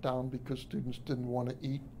break that down because students didn't want to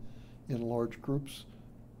eat in large groups,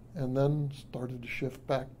 and then started to shift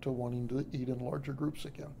back to wanting to eat in larger groups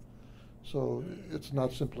again. So it's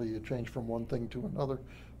not simply a change from one thing to another,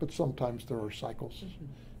 but sometimes there are cycles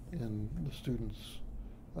in the students'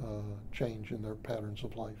 change in their patterns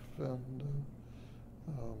of life. And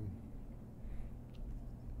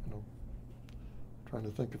trying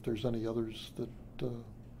to think if there's any others that that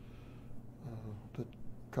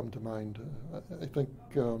come to mind. I think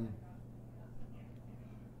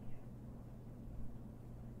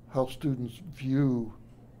how students view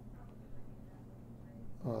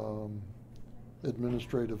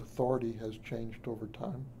administrative authority has changed over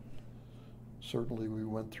time. Certainly we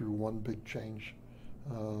went through one big change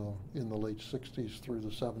in the late 60s through the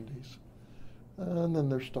 70s. And then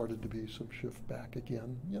there started to be some shift back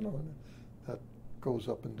again, and that goes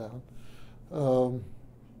up and down.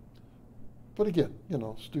 But again,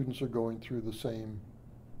 students are going through the same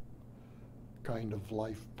kind of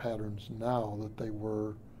life patterns now that they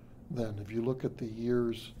were then. If you look at the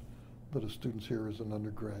years that a student's here as an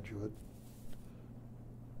undergraduate,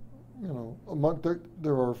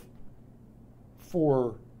 there are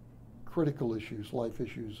 4 critical issues, life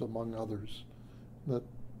issues among others, that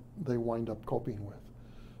they wind up coping with.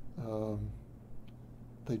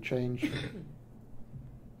 They change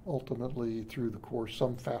ultimately through the course,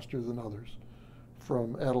 some faster than others,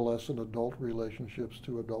 from adolescent-adult relationships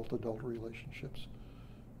to adult-adult relationships.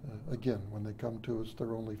 Again, when they come to us,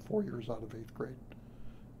 they're only 4 years out of 8th grade.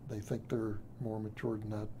 They think they're more mature than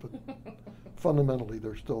that, but fundamentally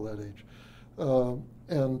they're still that age.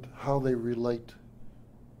 And how they relate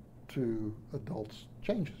to adults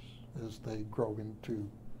changes as they grow into,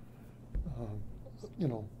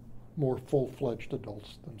 more full-fledged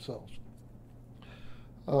adults themselves.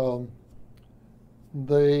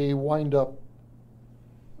 They wind up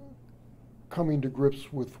coming to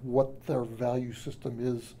grips with what their value system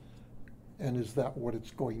is, and is that what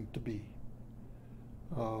it's going to be?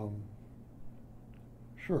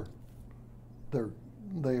 Sure,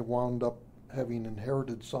 they wound up having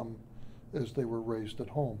inherited some as they were raised at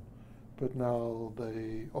home, but now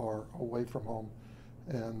they are away from home,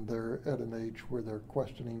 and they're at an age where they're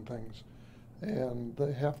questioning things, and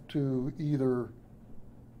they have to either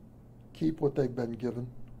keep what they've been given,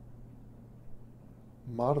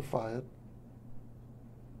 modify it,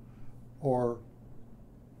 or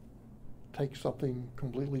take something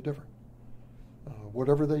completely different.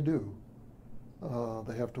 Whatever they do,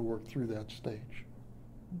 they have to work through that stage,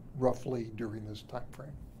 roughly during this time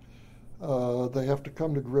frame. They have to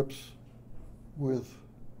come to grips with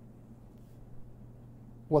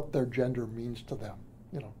what their gender means to them.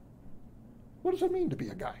 What does it mean to be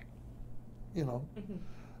a guy?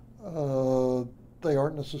 They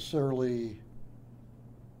aren't necessarily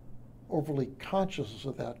overly conscious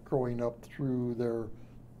of that growing up through their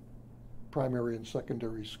primary and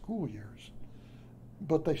secondary school years.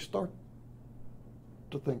 But they start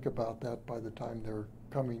to think about that by the time they're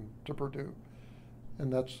coming to Purdue.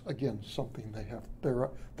 And that's, again, something they have,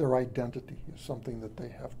 their identity is something that they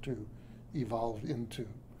have to evolve into.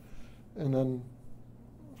 And then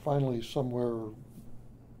finally, somewhere,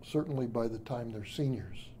 certainly by the time they're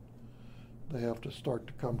seniors, they have to start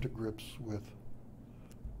to come to grips with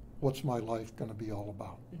what's my life going to be all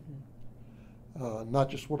about. Mm-hmm. Not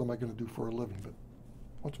just what am I going to do for a living, but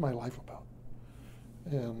what's my life about?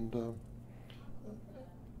 And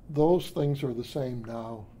those things are the same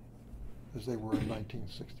now as they were in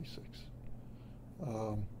 1966.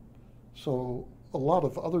 So a lot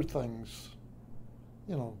of other things,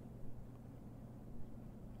 you know,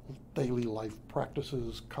 daily life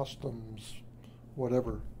practices, customs,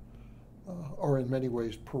 whatever, are in many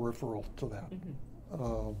ways peripheral to that.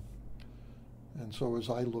 Mm-hmm. And so as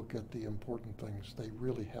I look at the important things, they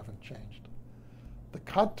really haven't changed. The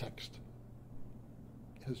context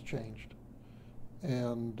has changed,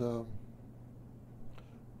 and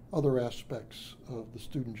other aspects of the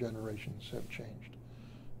student generations have changed.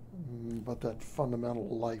 But that fundamental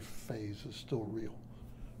life phase is still real,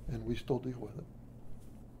 and we still deal with it.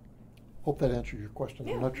 Hope that answered your question.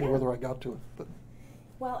 Yeah, I'm not sure whether I got to it, but.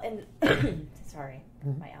 Well, and sorry,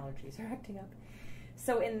 mm-hmm. My allergies are acting up.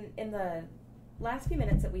 So in the last few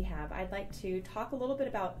minutes that we have, I'd like to talk a little bit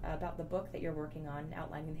about the book that you're working on,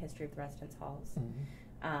 outlining the history of the residence halls,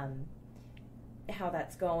 mm-hmm. How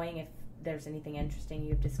that's going, if there's anything interesting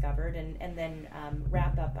you've discovered, and then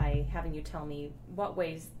wrap up by having you tell me what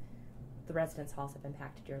ways the residence halls have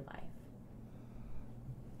impacted your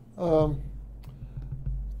life.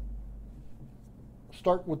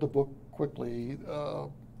 Start with the book quickly.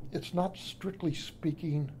 It's not strictly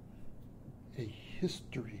speaking a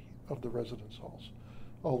history of the residence halls,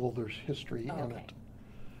 although there's history in it.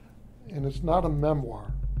 And it's not a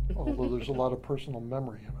memoir, although there's a lot of personal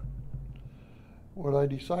memory in it. What I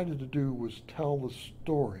decided to do was tell the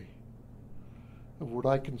story of what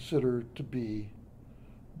I consider to be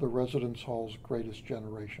the residence hall's greatest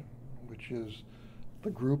generation, which is the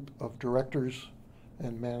group of directors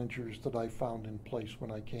and managers that I found in place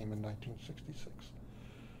when I came in 1966.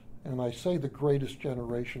 And I say the greatest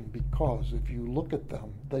generation because if you look at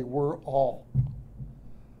them, they were all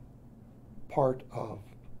part of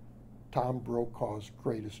Tom Brokaw's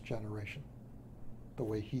greatest generation, the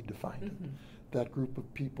way he defined mm-hmm. it. That group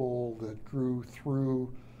of people that grew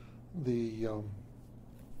through the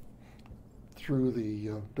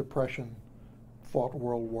Depression, fought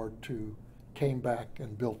World War II, came back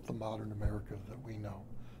and built the modern America that we know,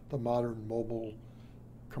 the modern, mobile,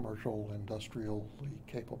 commercial, industrially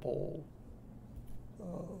capable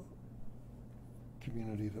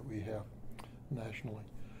community that we have nationally.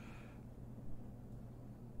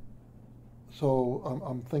 So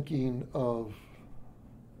I'm thinking of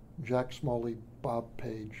Jack Smalley, Bob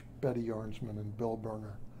Page, Betty Arnsman, and Bill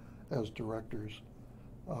Berner as directors,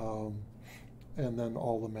 and then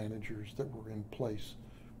all the managers that were in place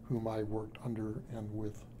whom I worked under and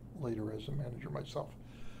with later as a manager myself.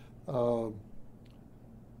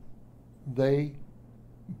 They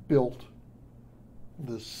built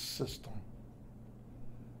this system,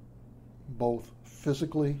 both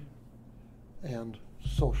physically and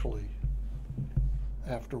socially,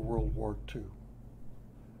 after World War II.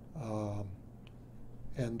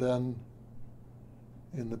 And then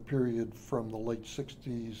in the period from the late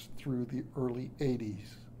 60s through the early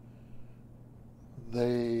 80s,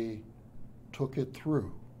 they took it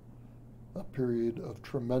through a period of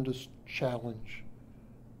tremendous challenge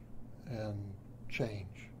and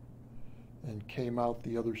change and came out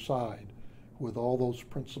the other side with all those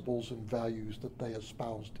principles and values that they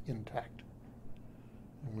espoused intact.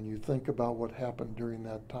 And when you think about what happened during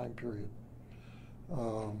that time period,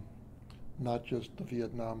 not just the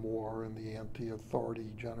Vietnam War and the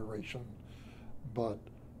anti-authority generation, but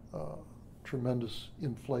tremendous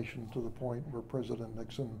inflation to the point where President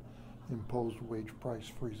Nixon imposed wage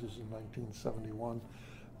price freezes in 1971.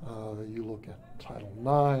 You look at Title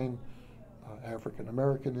IX, African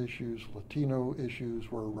American issues, Latino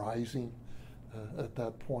issues were rising at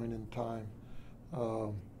that point in time.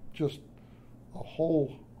 Just a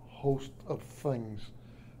whole host of things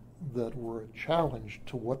that were a challenge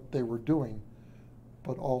to what they were doing,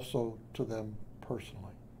 but also to them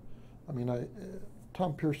personally. I mean,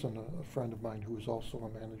 Tom Pearson, a friend of mine who is also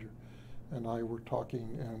a manager, and I were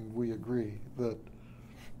talking, and we agree that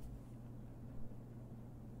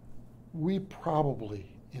we probably,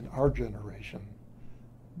 in our generation,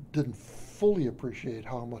 didn't fully appreciate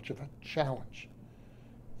how much of a challenge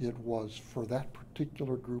it was for that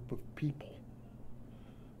particular group of people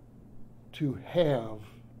to have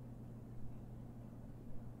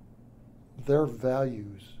their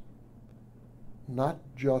values not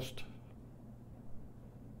just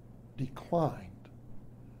declined,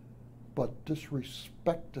 but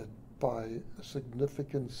disrespected by a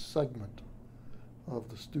significant segment of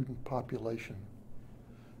the student population.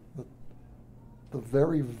 The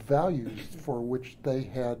very values for which they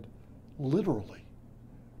had literally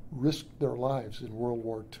risked their lives in World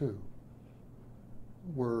War II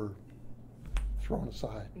were thrown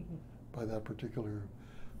aside by that particular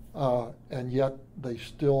group. And yet they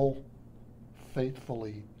still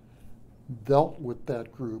faithfully dealt with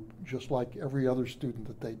that group just like every other student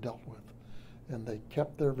that they dealt with. And they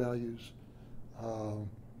kept their values,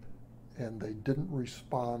 and they didn't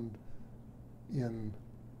respond in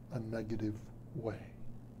a negative way.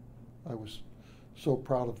 I was so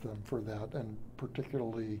proud of them for that, and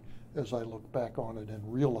particularly as I look back on it and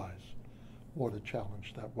realize what a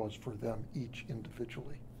challenge that was for them each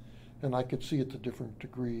individually. And I could see it to different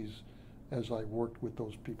degrees as I worked with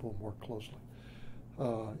those people more closely.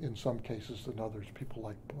 In some cases than others, people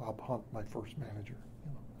like Bob Hunt, my first manager.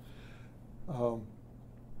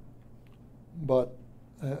 But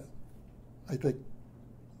I think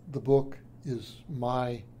the book is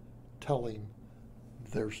my telling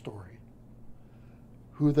their story,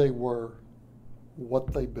 who they were,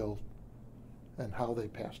 what they built, and how they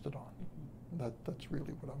passed it on. That's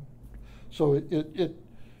really what I'm. So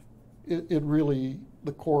it really,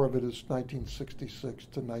 the core of it is 1966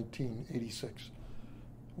 to 1986,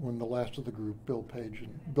 when the last of the group, Bill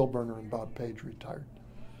Berner and Bob Page, retired.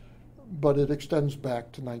 But it extends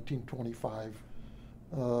back to 1925,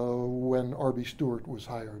 when R.B. Stewart was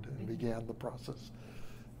hired and began the process.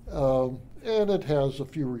 And it has a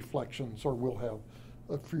few reflections, or will have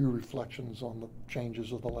a few reflections on the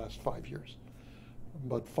changes of the last 5 years.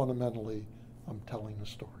 But fundamentally, I'm telling a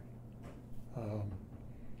story.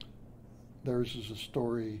 Theirs is a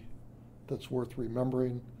story that's worth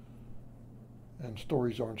remembering, and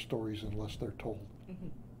stories aren't stories unless they're told.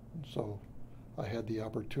 And so I had the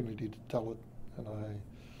opportunity to tell it, and I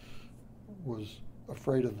was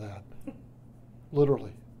afraid of that,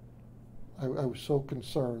 literally. I was so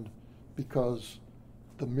concerned because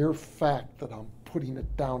the mere fact that I'm putting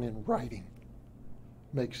it down in writing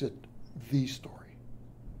makes it the story.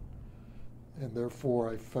 And therefore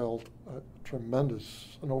I felt a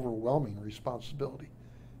tremendous and overwhelming responsibility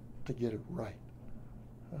to get it right.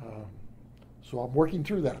 So I'm working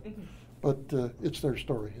through that. But it's their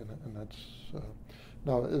story, and that's...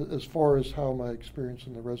 now, as far as how my experience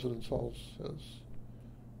in the residence halls has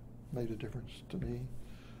made a difference to me,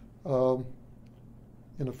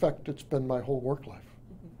 in effect, it's been my whole work life.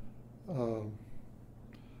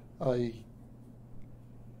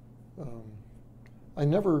 I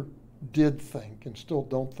never did think, and still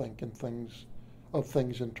don't think, of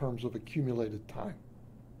things in terms of accumulated time.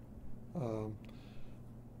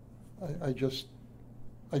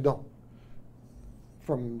 I don't.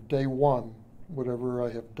 From day one, whatever I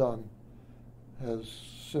have done has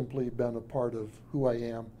simply been a part of who I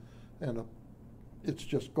am, and it's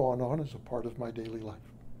just gone on as a part of my daily life.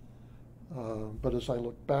 But as I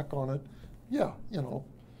look back on it, yeah,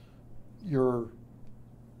 your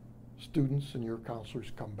students and your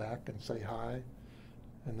counselors come back and say hi,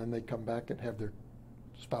 and then they come back and have their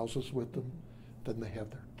spouses with them, then they have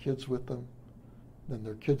their kids with them, then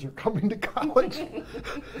their kids are coming to college,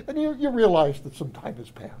 and you realize that some time has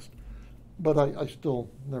passed. But I still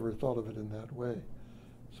never thought of it in that way.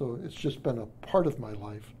 So it's just been a part of my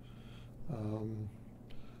life.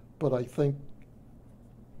 But I think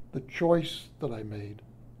the choice that I made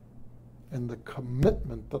and the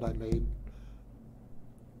commitment that I made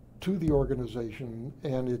to the organization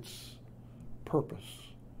and its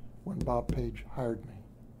purpose when Bob Page hired me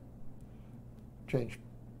changed.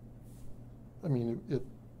 I mean, it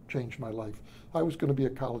changed my life. I was going to be a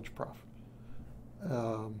college prof.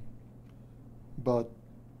 But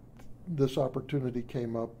this opportunity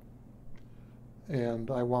came up, and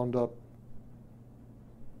I wound up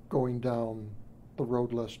going down the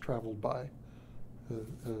road less traveled by,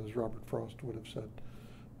 as Robert Frost would have said.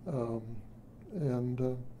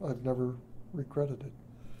 And I've never regretted it.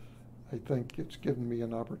 I think it's given me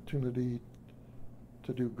an opportunity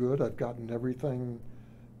to do good. I've gotten everything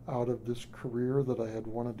out of this career that I had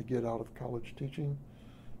wanted to get out of college teaching.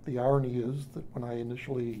 The irony is that when I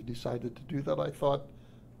initially decided to do that, I thought,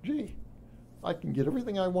 gee, I can get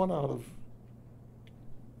everything I want out of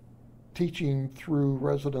teaching through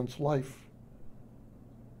residence life,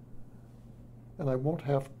 and I won't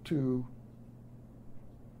have to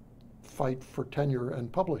fight for tenure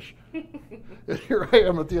and publish. And here I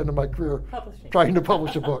am at the end of my career trying to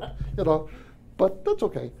publish a book, But that's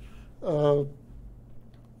okay.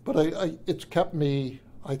 But it's kept me,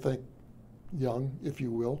 I think, young, if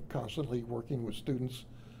you will, constantly working with students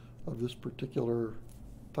of this particular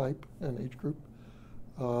type and age group.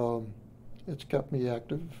 It's kept me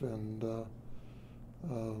active, and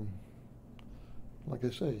like I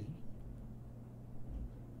say,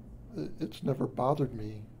 it's never bothered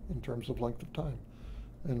me in terms of length of time.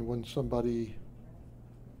 And when somebody,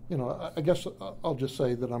 I guess I'll just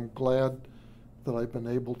say that I'm glad that I've been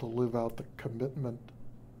able to live out the commitment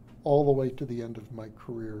all the way to the end of my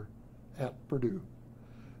career at Purdue,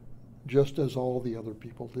 just as all the other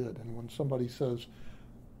people did. And when somebody says,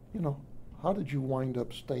 how did you wind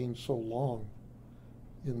up staying so long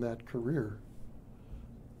in that career?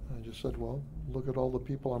 I just said, well, look at all the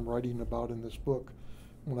people I'm writing about in this book.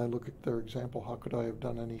 When I look at their example, how could I have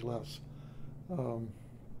done any less? I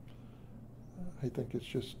think it's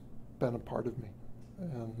just been a part of me.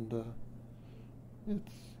 And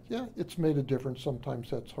it's made a difference.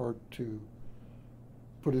 Sometimes that's hard to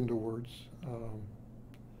put into words.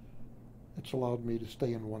 It's allowed me to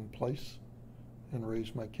stay in one place and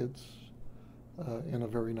raise my kids in a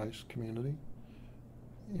very nice community,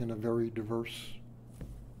 in a very diverse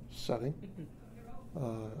setting.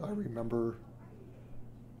 I remember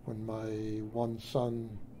when my one son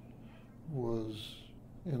was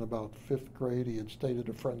in about 5th grade, he had stayed at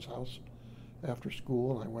a friend's house after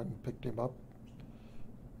school, and I went and picked him up.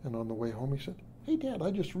 And on the way home, he said, "Hey, Dad, I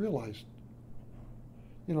just realized,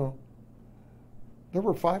 there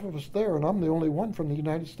were 5 of us there, and I'm the only one from the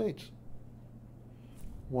United States."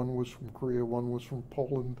 One was from Korea, one was from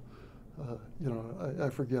Poland, I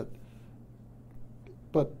forget.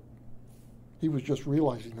 But he was just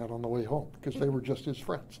realizing that on the way home, because they were just his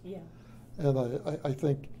friends. Yeah. And I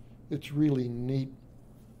think it's really neat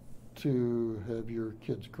to have your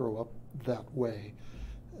kids grow up that way.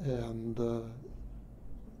 And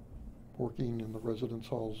working in the residence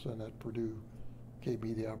halls and at Purdue gave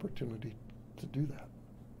me the opportunity to do that.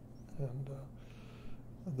 And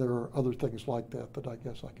there are other things like that I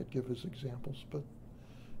guess I could give as examples, but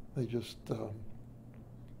they just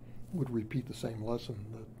would repeat the same lesson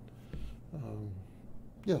that,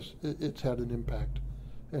 yes, it's had an impact,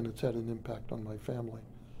 and it's had an impact on my family,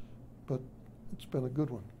 but it's been a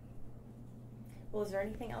good one. Well, is there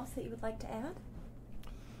anything else that you would like to add?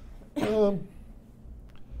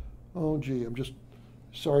 Oh, gee, I'm just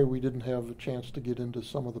sorry we didn't have a chance to get into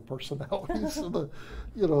some of the personalities of the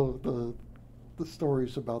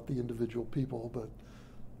stories about the individual people, but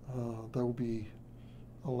there will be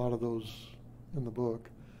a lot of those in the book.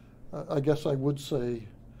 I guess I would say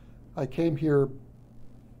I came here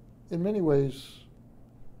in many ways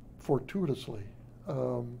fortuitously.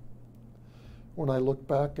 When I look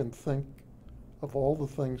back and think of all the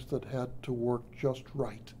things that had to work just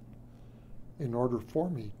right in order for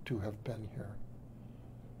me to have been here,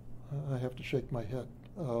 I have to shake my head.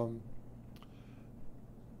 I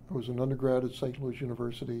was an undergrad at St. Louis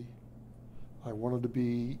University. I wanted to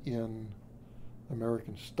be in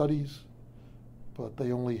American Studies, but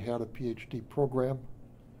they only had a PhD program,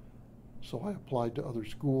 so I applied to other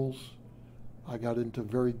schools. I got into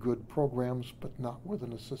very good programs, but not with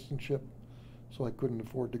an assistantship, so I couldn't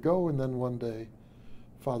afford to go. And then one day,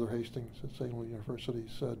 Father Hastings at St. Louis University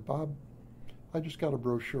said, "Bob, I just got a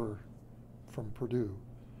brochure from Purdue.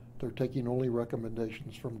 They're taking only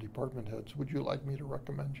recommendations from department heads. Would you like me to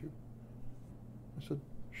recommend you?" I said,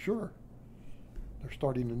 "Sure. They're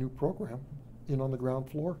starting a new program in on the ground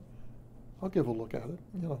floor. I'll give a look at it,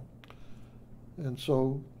 And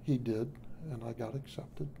so he did, and I got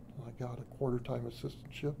accepted. I got a quarter-time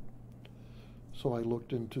assistantship. So I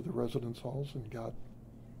looked into the residence halls and got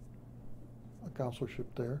a counselorship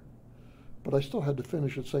there. But I still had to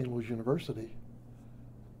finish at St. Louis University.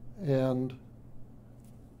 And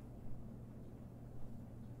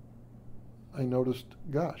I noticed,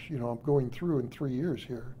 gosh, I'm going through in 3 years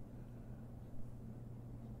here.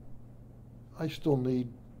 I still need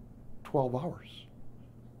 12 hours.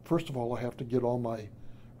 First of all, I have to get all my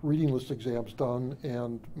reading list exams done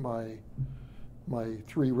and my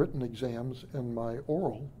 3 written exams and my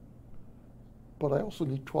oral, but I also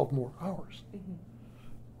need 12 more hours. Mm-hmm.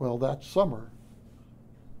 Well, that summer,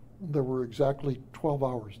 there were exactly 12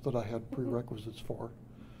 hours that I had prerequisites for.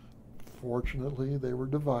 Fortunately, they were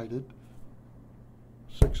divided.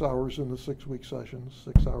 6 hours in the 6-week sessions,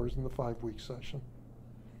 6 hours in the 5-week session.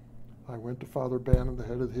 I went to Father Bannon, the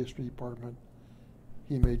head of the history department.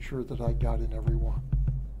 He made sure that I got in every one.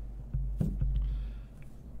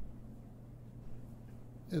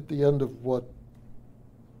 At the end of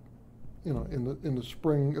in the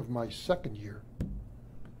spring of my second year,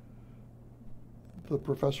 the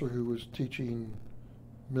professor who was teaching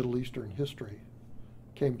Middle Eastern history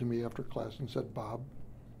came to me after class and said, Bob,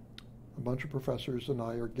 a bunch of professors and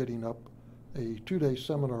I are getting up a 2-day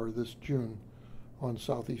seminar this June on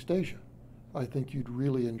Southeast Asia. I think you'd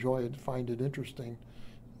really enjoy it, find it interesting.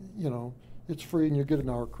 You know, it's free and you get an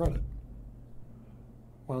hour credit.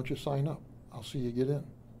 Why don't you sign up? I'll see you get in.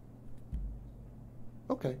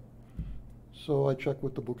 Okay. So I checked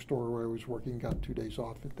with the bookstore where I was working, got 2 days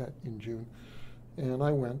off at that in June, and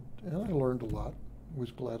I went and I learned a lot.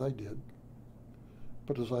 Was glad I did.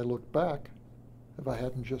 But as I look back, if I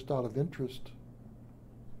hadn't just out of interest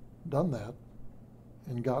done that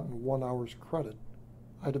and gotten 1 hour's credit,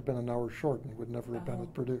 I'd have been an hour short and would never have been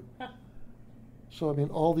at Purdue. So, I mean,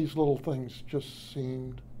 all these little things just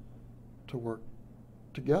seemed to work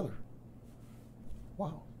together.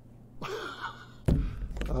 Wow.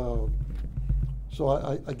 So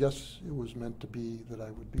I guess it was meant to be that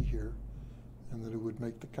I would be here and that it would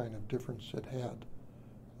make the kind of difference it had.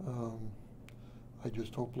 I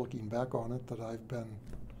just hope, looking back on it, that I've been,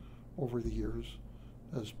 over the years,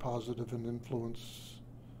 as positive an influence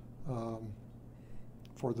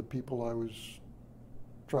for the people I was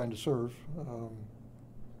trying to serve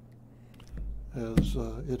as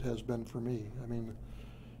it has been for me. I mean,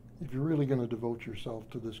 if you're really going to devote yourself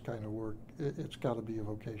to this kind of work, it's got to be a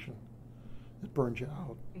vocation. It burns you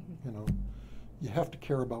out. Mm-hmm. You know, you have to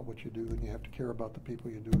care about what you do, and you have to care about the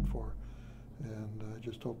people you do it for. And I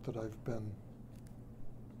just hope that I've been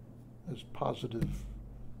as positive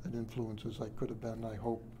an influence as I could have been. I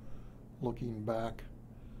hope, looking back,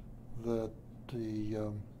 that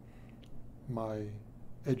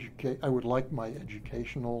I would like my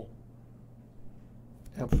educational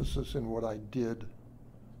emphasis in what I did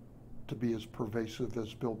to be as pervasive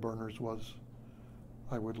as Bill Berner's was.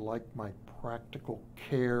 I would like my practical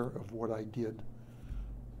care of what I did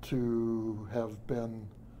to have been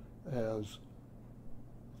as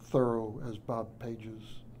thorough as Bob Page's.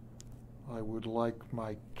 I would like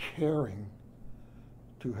my caring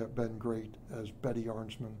to have been great as Betty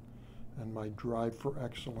Arnsman, and my drive for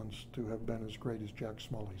excellence to have been as great as Jack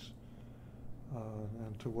Smully's.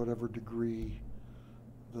 And to whatever degree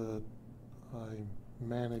that I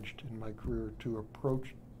managed in my career to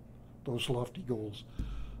approach those lofty goals,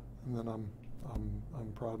 and then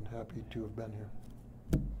I'm proud and happy to have been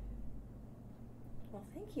here. Well,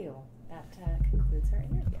 thank you. That concludes our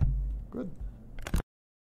interview. Good.